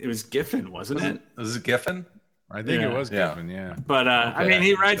 It was Giffen, wasn't it? Was it Giffen? I think it was Giffen. Yeah. But I mean,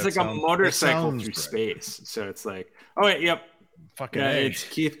 he rides like a motorcycle through space, so it's like, oh wait, yep, fucking. It's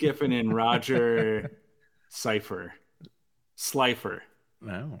Keith Giffen and Roger Slifer.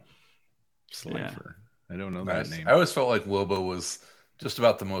 No. Slifer. Yeah. I don't know that name. I always felt like Lobo was just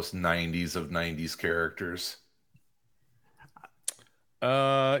about the most 90s of 90s characters.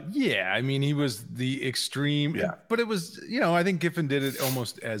 Yeah, I mean, he was the extreme, but it was, I think Giffen did it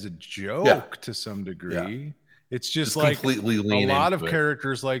almost as a joke to some degree. Yeah. It's just like completely a lot of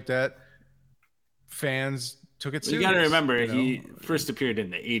characters like that. Fans took it serious. You got to remember, he first appeared in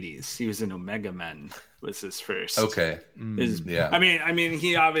the 80s. He was in Omega Men. Was his first. Okay. I mean,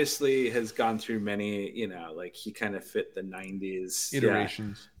 he obviously has gone through many. Like he kind of fit the 90s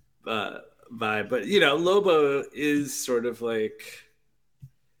iterations vibe, but Lobo is sort of like.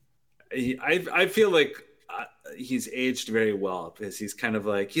 I feel like he's aged very well because he's kind of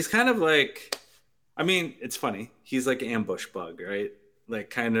like. I mean, it's funny. He's like ambush bug, right? Like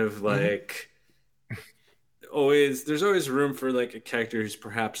kind of like. There's always room for like a character who's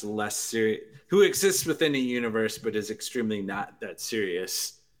perhaps less serious, who exists within a universe but is extremely not that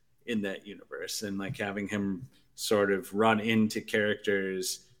serious in that universe, and like having him sort of run into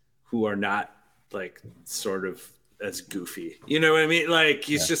characters who are not like sort of as goofy. You know what I mean? Like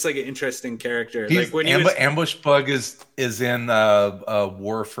he's just like an interesting character. Like when Ambush Bug is in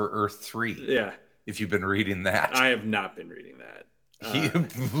War for Earth 3. Yeah. If you've been reading that. I have not been reading that.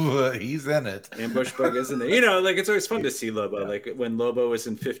 He's in it. Ambush Bug is in there. Like it's always fun to see Lobo. Yeah. Like when Lobo was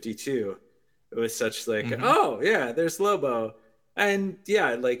in 52, it was such like, oh yeah, there's Lobo, and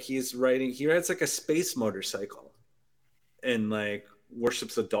like he rides like a space motorcycle, and like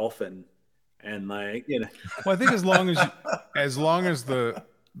worships a dolphin, and like Well, I think as long as the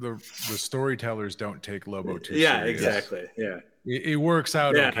storytellers don't take Lobo too serious. Yeah, exactly. Yeah. It works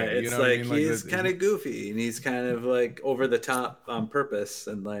out okay. It's like he's kind of goofy and he's kind of like over the top on purpose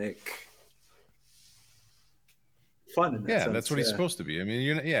and like fun in that sense. That's what he's supposed to be. I mean,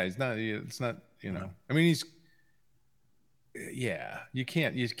 he's not. It's not. I mean, he's. Yeah, you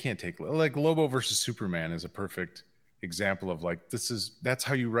can't take like Lobo versus Superman is a perfect example of like that's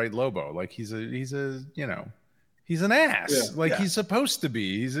how you write Lobo. Like he's an ass. He's supposed to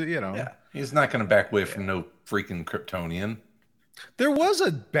be. He's he's not going to back away from no freaking Kryptonian. There was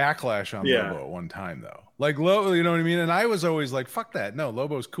a backlash on Lobo at one time, though. Like Lobo, you know what I mean? And I was always like, "Fuck that! No,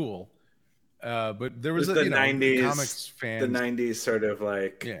 Lobo's cool." But there was the 90s comics fans. The 90s sort of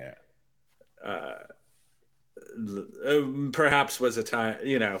like, perhaps was a time.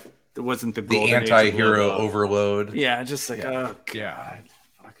 It wasn't the anti-hero overload. Yeah, just like oh god,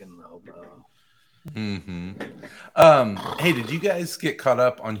 fucking Lobo. Mm-hmm. Hey, did you guys get caught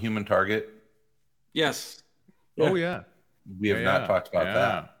up on Human Target? Yes. Oh yeah. We have not talked about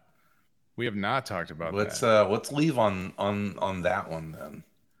that. We have not talked about let's that. Let's leave on that one then.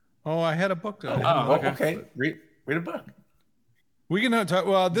 Oh, I had a book. Okay. Read a book. We can talk.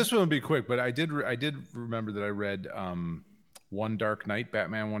 Well, this one will be quick, but I did remember that I read One Dark Night,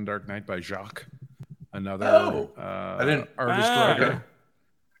 Batman: One Dark Night by Jacques. Another I didn't artist writer. Okay.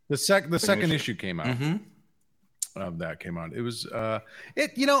 The second issue came out. Mm-hmm. That came out. It was I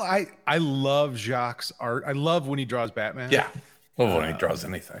love Jacques' art. I love when he draws Batman. Yeah, love when he draws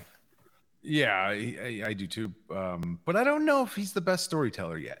anything. Yeah, I do too. But I don't know if he's the best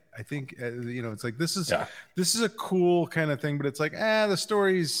storyteller yet. I think it's like this is a cool kind of thing, but it's like the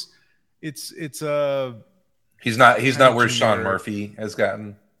stories. It's he's not where Sean Murphy has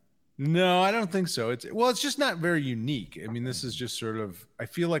gotten. No, I don't think so. It's just not very unique. I mean, this is just sort of. I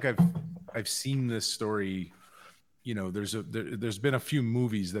feel like I've seen this story. There's been a few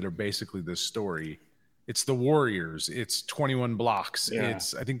movies that are basically this story. It's The Warriors. It's 21 Blocks. Yeah.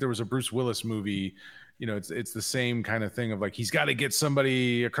 I think there was a Bruce Willis movie. It's the same kind of thing of like he's got to get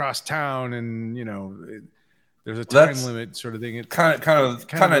somebody across town, and there's a time limit sort of thing. It's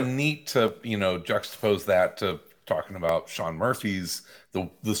kind of neat to juxtapose that to talking about Sean Murphy's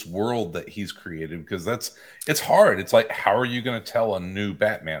this world that he's created, because it's hard. It's like, how are you going to tell a new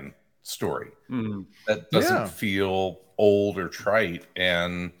Batman story that doesn't feel old or trite?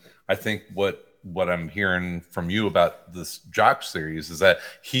 And I think what I'm hearing from you about this Jock series is that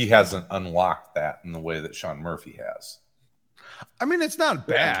he hasn't unlocked that in the way that Sean Murphy has. I mean, it's not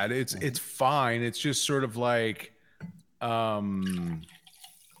bad. It's fine. It's just sort of like,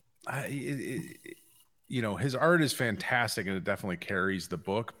 his art is fantastic and it definitely carries the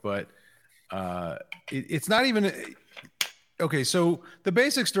book, but it's not even. Okay, so the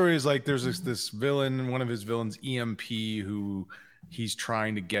basic story is like there's this villain, one of his villains, EMP, who he's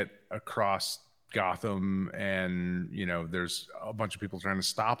trying to get across Gotham, and there's a bunch of people trying to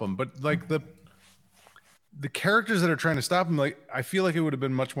stop him. But like the characters that are trying to stop him, like I feel like it would have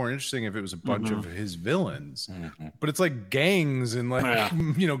been much more interesting if it was a bunch of his villains. But it's like gangs and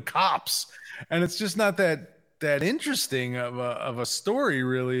like cops, and it's just not that interesting of a story,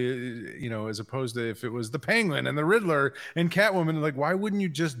 really, as opposed to if it was the Penguin and the Riddler and Catwoman. Like, why wouldn't you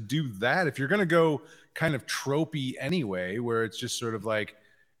just do that if you're going to go kind of tropey anyway, where it's just sort of like,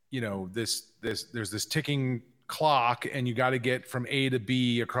 there's this ticking clock and you got to get from A to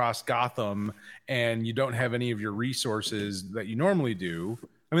B across Gotham, and you don't have any of your resources that you normally do.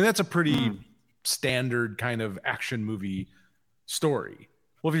 I mean, that's a pretty standard kind of action movie story.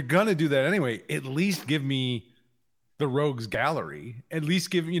 Well, if you're going to do that anyway, at least give me the Rogues Gallery. At least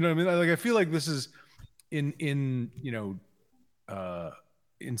give, what I mean? Like, I feel like this is in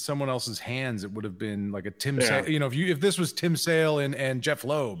someone else's hands, it would have been like a Tim Sale. If this was Tim Sale and Jeff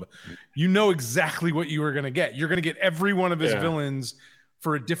Loeb, exactly what you were going to get. You're going to get every one of his villains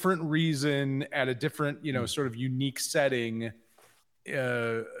for a different reason at a different, sort of unique setting,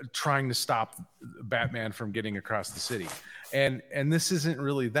 trying to stop Batman from getting across the city. And this isn't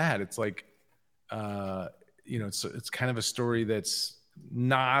really that. It's like, it's kind of a story that's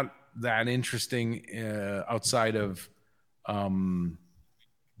not that interesting outside of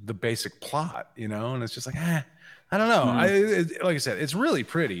the basic plot, and it's just like, I don't know. Like I said, it's really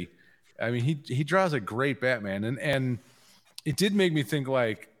pretty. I mean, he draws a great Batman, and it did make me think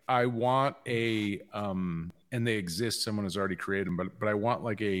like I want a and they exist. Someone has already created them, but I want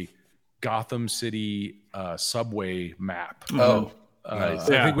like a Gotham City subway map. Oh, nice.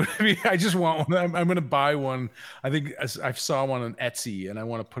 I just want one. I'm going to buy one. I think I saw one on Etsy, and I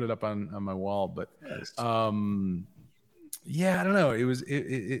want to put it up on my wall. But I don't know.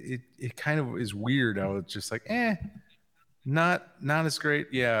 It kind of is weird. I was just like, not as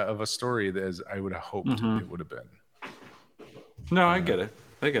great, of a story as I would have hoped it would have been. No, I get it.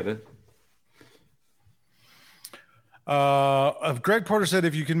 Greg Porter said,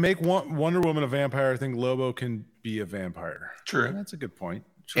 if you can make Wonder Woman a vampire, I think Lobo can be a vampire. True. And that's a good point.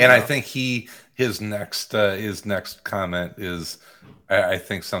 True enough. I think his next comment is, I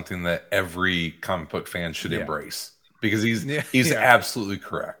think, something that every comic book fan should embrace, because he's absolutely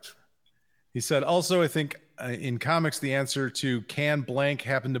correct. He said, also, I think in comics, the answer to can blank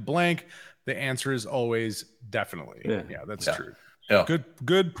happen to blank, the answer is always definitely. Yeah, that's true. Yeah.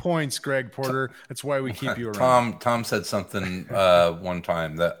 Good points, Greg Porter. That's why we keep you around. Tom said something one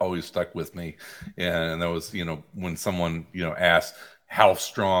time that always stuck with me, and that was, when someone asked how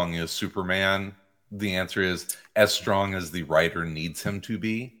strong is Superman, the answer is as strong as the writer needs him to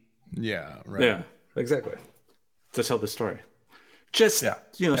be. Yeah, right. Yeah, exactly. To tell the story, just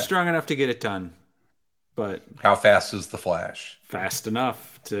strong enough to get it done. But how fast is the Flash? Fast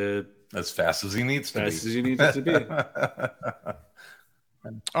enough to as fast as he needs to be. Fast as he needs it to be.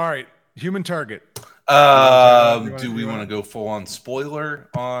 All right. Human Target. Do we want to go full on spoiler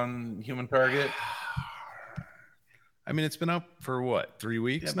on Human Target? I mean, it's been up for what, 3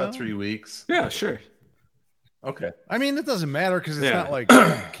 weeks now? About 3 weeks. Yeah, sure. Okay. I mean, it doesn't matter because it's not like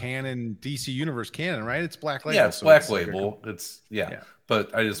canon, DC Universe canon, right? It's Black Label. Yeah, it's Black Label. It's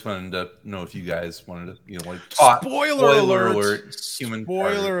But I just wanted to know if you guys wanted to, like, spoiler alert. Human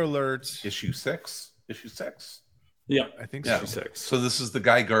spoiler alert. Issue 6. Yeah, I think so. Issue 6. So this is the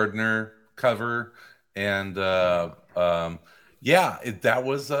Guy Gardner cover, and that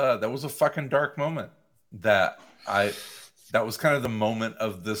was a fucking dark moment. That was kind of the moment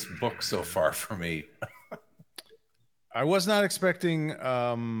of this book so far for me. I was not expecting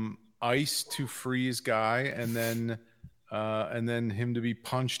Ice to freeze Guy and then him to be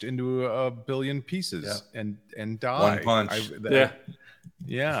punched into a billion pieces and die. One punch.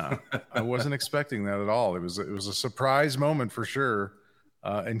 Yeah. I wasn't expecting that at all. It was a surprise moment for sure,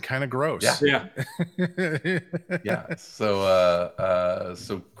 and kind of gross. Yeah.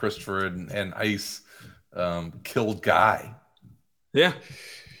 So Christopher and Ice killed Guy. Yeah.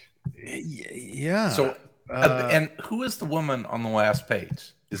 So. And who is the woman on the last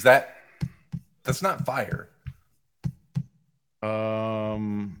page? That's not Fire?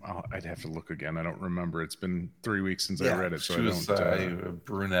 I'd have to look again. I don't remember. It's been 3 weeks since I read it, so she was a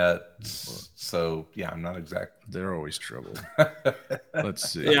brunette. So I'm not exact. They're always trouble. Let's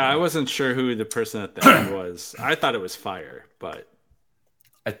see. Yeah, I wasn't sure who the person at the end was. I thought it was Fire, but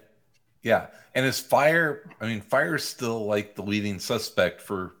and is Fire? I mean, Fire's still like the leading suspect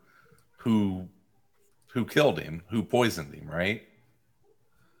for who killed him, who poisoned him, right?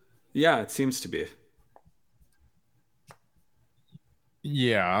 Yeah, it seems to be.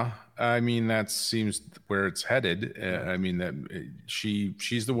 Yeah, I mean that seems where it's headed. I mean that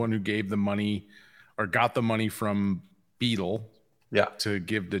she's the one who gave the money or got the money from Beetle, to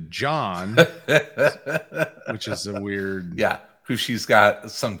give to John, which is a weird, who she's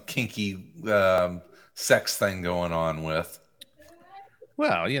got some kinky sex thing going on with.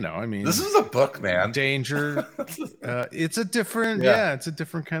 Well, I mean, this is a book, man. Danger. It's a different, it's a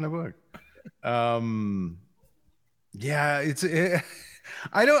different kind of book.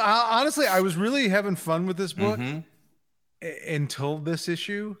 Honestly, I was really having fun with this book until this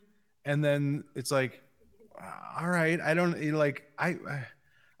issue, and then it's like, all right, I mean,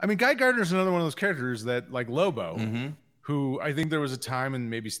 Guy Gardner's another one of those characters that, like Lobo, who I think there was a time,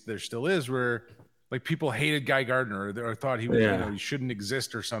 and maybe there still is, where like people hated Guy Gardner or thought he was, he shouldn't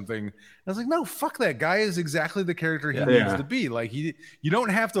exist or something. And I was like, no, fuck that. Guy is exactly the character he needs to be. Like you don't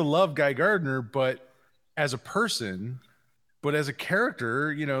have to love Guy Gardner, but as a person, but as a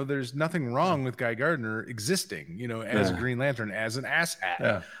character, there's nothing wrong with Guy Gardner existing, as a Green Lantern, as an asshat.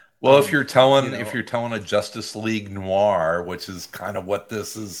 Yeah. Well, if you're telling a Justice League noir, which is kind of what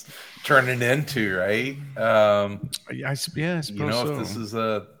this is turning into, right? I suppose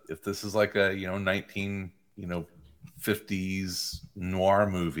so. If this is like a 1950s noir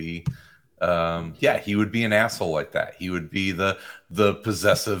movie, he would be an asshole like that. He would be the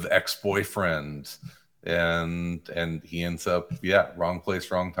possessive ex-boyfriend, and he ends up wrong place,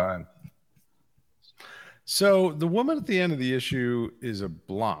 wrong time. So the woman at the end of the issue is a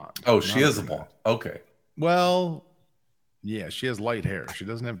blonde. Oh, she is a blonde. Okay. Well, yeah, she has light hair. She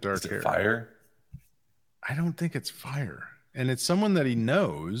doesn't have dark hair. Fire? I don't think it's Fire. And it's someone that he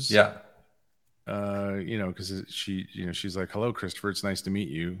knows. Yeah. Because she's like, "Hello, Christopher. It's nice to meet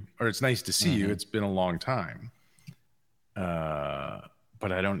you, or it's nice to see you. It's been a long time."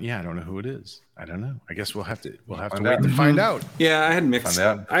 But I don't know who it is. I don't know. I guess we'll have to wait to find out. Yeah, I had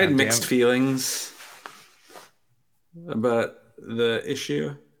mixed feelings about the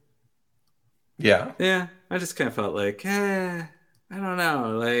issue. Yeah. Yeah, I just kind of felt like, I don't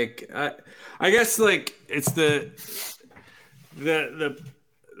know. Like, I guess like it's the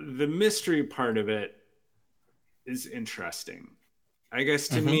mystery part of it is interesting. I guess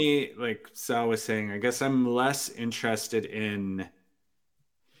to me, like Sal was saying, I guess I'm less interested in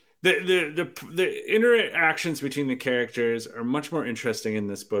the interactions between the characters are much more interesting in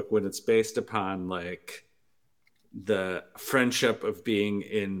this book when it's based upon like the friendship of being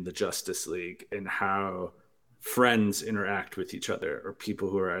in the Justice League and how friends interact with each other, or people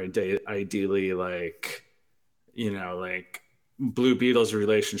who are ideally like, like Blue Beetle's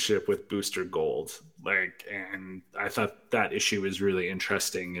relationship with Booster Gold. Like, and I thought that issue was really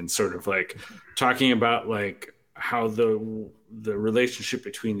interesting and sort of like talking about like how the relationship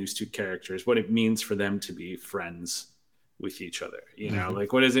between these two characters, what it means for them to be friends with each other.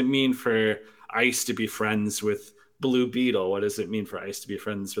 Like what does it mean for Ice to be friends with Blue Beetle? What does it mean for Ice to be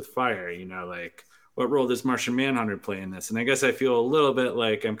friends with Fire? Like what role does Martian Manhunter play in this? And I guess I feel a little bit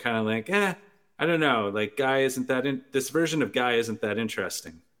like I'm kind of like, I don't know. Like this version of Guy isn't that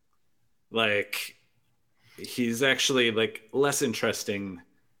interesting. Like he's actually like less interesting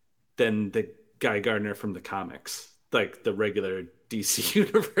than the Guy Gardner from the comics, like the regular DC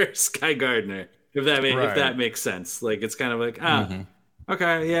universe Guy Gardner. If that makes sense. Like it's kind of like,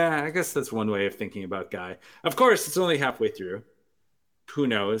 okay, yeah, I guess that's one way of thinking about Guy. Of course, it's only halfway through. Who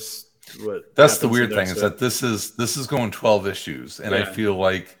knows what? That's the weird thing is that this is going 12 issues, and I feel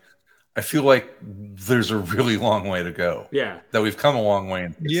like there's a really long way to go. Yeah, that we've come a long way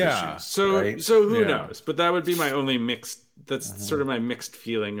in 6 issues. So who knows? But that would be my only mixed. That's sort of my mixed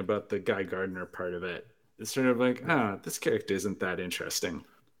feeling about the Guy Gardner part of it. It's sort of like, this character isn't that interesting.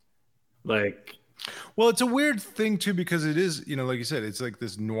 Like, well, it's a weird thing too because it is, like you said, it's like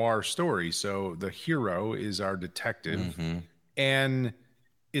this noir story. So the hero is our detective, and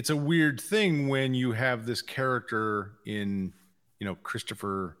it's a weird thing when you have this character in,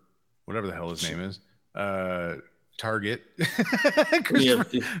 Christopher, whatever the hell his name is, Target.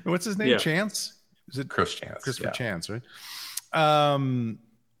 What's his name? Yeah. Chance? Is it Chris Chance? Christopher Chance, right?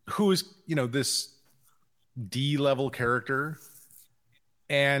 Who is, this D-level character,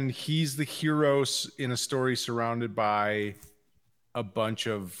 and he's the hero in a story surrounded by a bunch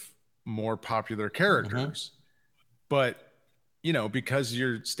of more popular characters. But, because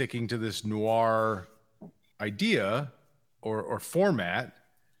you're sticking to this noir idea or format,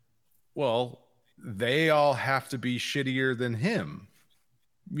 well, they all have to be shittier than him.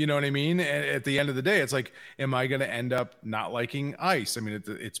 You know what I mean? And at the end of the day, it's like, am I going to end up not liking Ice? I mean,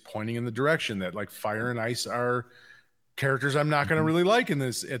 it's pointing in the direction that like Fire and Ice are characters I'm not going to really like in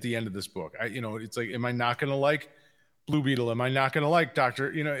this at the end of this book. It's like, am I not going to like Blue Beetle? Am I not going to like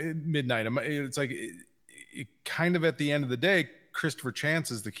Dr. Midnight? It's like it kind of at the end of the day, Christopher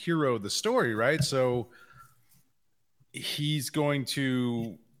Chance is the hero of the story, right? So he's going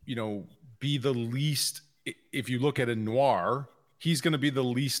to, be the least, if you look at a noir, he's going to be the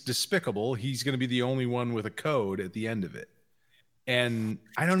least despicable. He's going to be the only one with a code at the end of it. And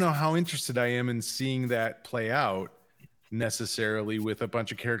I don't know how interested I am in seeing that play out necessarily with a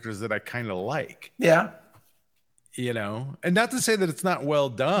bunch of characters that I kind of like. Yeah. And not to say that it's not well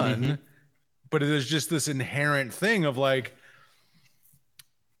done, but there's just this inherent thing of like,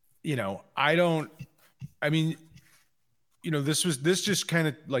 this just kind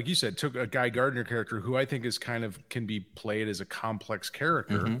of, like you said, took a Guy Gardner character who I think is can be played as a complex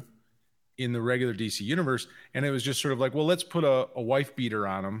character in the regular DC universe. And it was just sort of like, well, let's put a wife beater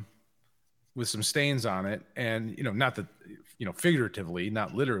on him with some stains on it. And, not that, figuratively,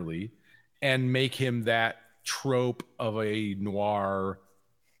 not literally, and make him that trope of a noir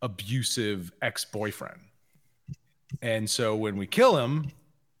abusive ex-boyfriend. And so when we kill him,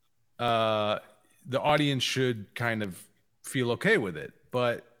 the audience should kind of feel okay with it,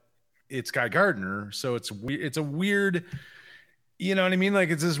 but it's Guy Gardner, so it's weird. It's a weird, you know what I mean? Like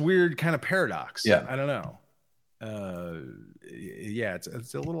it's this weird kind of paradox. Yeah, I don't know.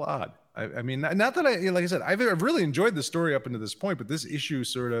 It's a little odd. I mean, not that like I said, I've really enjoyed the story up until this point, but this issue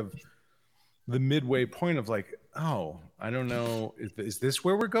sort of the midway point of like, oh, I don't know, is this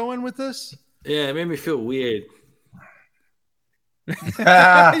where we're going with this? Yeah, it made me feel weird.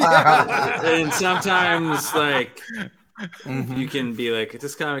 And sometimes like you can be like,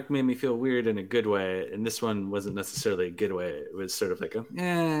 this comic made me feel weird in a good way, and this one wasn't necessarily a good way. It was sort of like I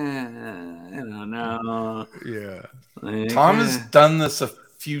don't know. Yeah. Like, Tom has done this a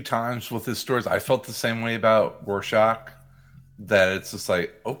few times with his stories. I felt the same way about Rorschach, that it's just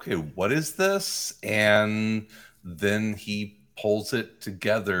like, okay, what is this? And then he pulls it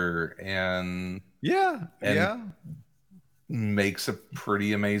together and makes a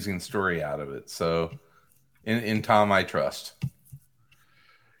pretty amazing story out of it. So in Tom, I trust.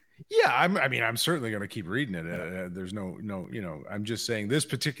 Yeah, I'm certainly going to keep reading it. There's no, I'm just saying this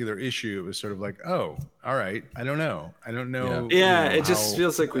particular issue, it was sort of like, oh, all right. I don't know. Yeah, it just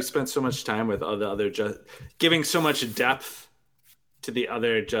feels like we spent so much time with all the other, giving so much depth to the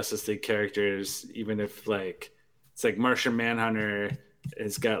other Justice League characters, even if like, it's like Martian Manhunter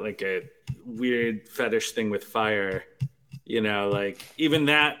has got like a weird fetish thing with fire, like even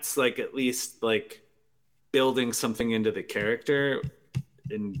that's like at least like building something into the character.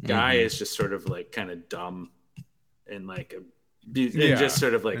 And Guy is just sort of like kind of dumb and like just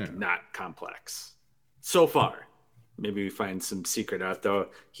sort of like not complex so far. Maybe we find some secret out though.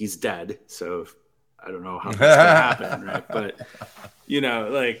 He's dead, so I don't know how that's gonna happen, right? But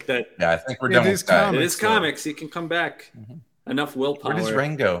like that. Yeah, I think we're done with that. It is comics. He can come back. Enough willpower. Where does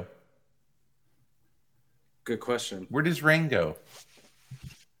Rain go? Good question. Where does Rain go?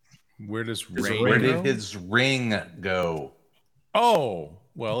 Where did his ring go? Oh,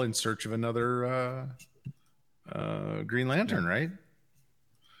 well, in search of another Green Lantern, right?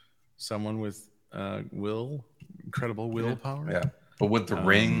 Someone with incredible willpower. Yeah, but would the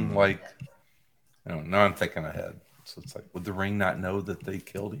ring now I'm thinking ahead. So it's like, would the ring not know that they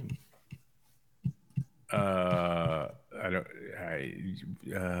killed him? Well,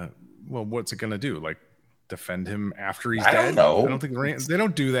 what's it gonna do? Like defend him after he's dead? I don't know. I don't think they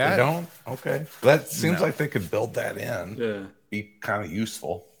don't do that. They don't. Okay, that seems like they could build that in. Yeah, be kind of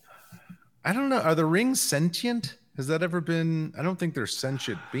useful. I don't know. Are the rings sentient? Has that ever been? I don't think they're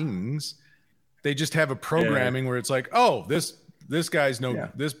sentient beings. They just have a programming where it's like, oh, this guy's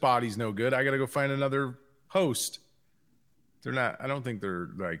this body's no good. I got to go find another host. They're not. I don't think they're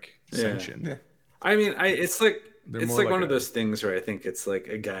like sentient. Yeah. I mean, it's like one of those things where I think it's like,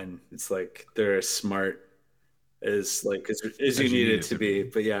 again, it's like they're as smart as you need it to be.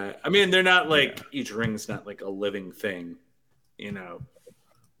 But yeah, I mean, they're not like each ring's not like a living thing, you know.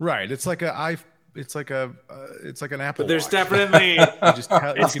 Right. It's like an Apple. But there's Watch. definitely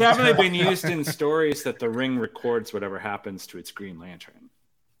it's definitely been used in stories that the ring records whatever happens to its Green Lantern.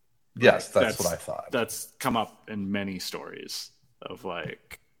 Yes, that's what I thought. That's come up in many stories of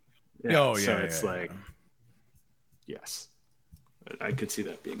like. Yes, I could see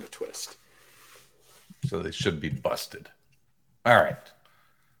that being a twist. So they should be busted. All right.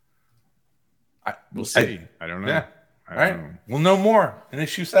 We'll see. I don't know. Yeah. All right. We'll know more in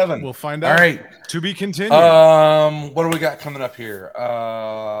issue 7. We'll find out. All right. To be continued. What do we got coming up here?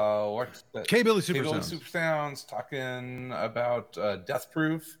 What's that? K-Billy Super Sounds talking about Death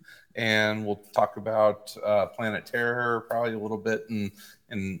Proof, and we'll talk about Planet Terror probably a little bit, and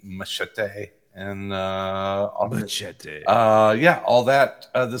Machete. And Machete. All that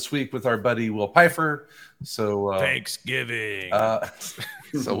this week with our buddy Will Pfeiffer. So Thanksgiving.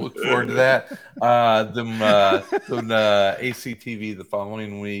 So look forward to that. Them ACTV the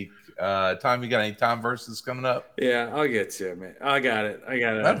following week. Tom, you got any Tom verses coming up? Yeah, I'll get to it, man. I got it.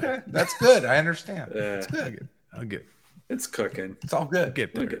 Okay, that's good. I understand. That's good. I'll get. It's cooking. It's all good.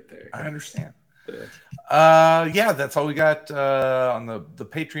 We'll get there. I understand. That's all we got on the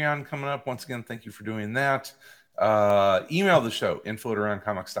Patreon coming up. Once again, thank you for doing that. Email the show,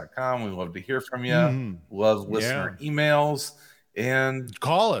 info@aroundcomics.com. We love to hear from you. Love listener emails, and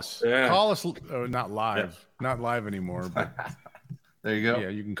call us. Call us. Not live. Not live anymore. But there you go. Yeah,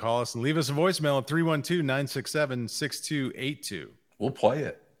 you can call us and leave us a voicemail at 312-967-6282. We'll play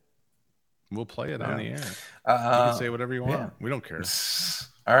it. We'll play it on the air. You can say whatever you want. Yeah. We don't care.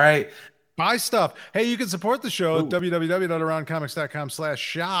 All right. Buy stuff. Hey, you can support the show at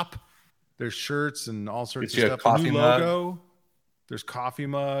www.aroundcomics.com/shop. There's shirts and all sorts of stuff. A new logo. There's coffee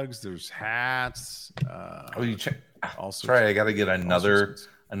mugs. There's hats. That's right. I got to get another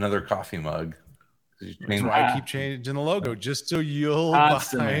coffee mug. That's why I keep changing the logo, just so you'll buy.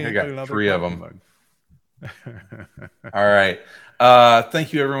 I got 3 of them. All right.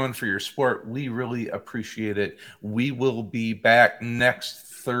 Thank you, everyone, for your support. We really appreciate it. We will be back next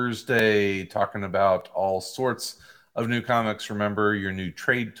Thursday talking about all sorts of new comics. Remember, your new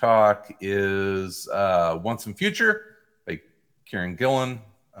Trade Talk is Once and Future by Kieran Gillen.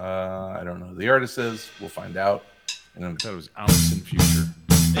 I don't know who the artist is. We'll find out. And that was Ounce and Future.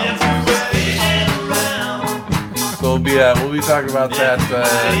 So we'll be talking about that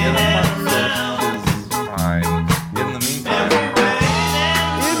in a month, which is fine. In the meantime,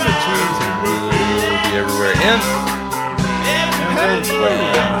 we'll be everywhere.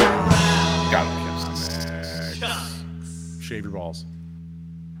 Got it. Shave your balls.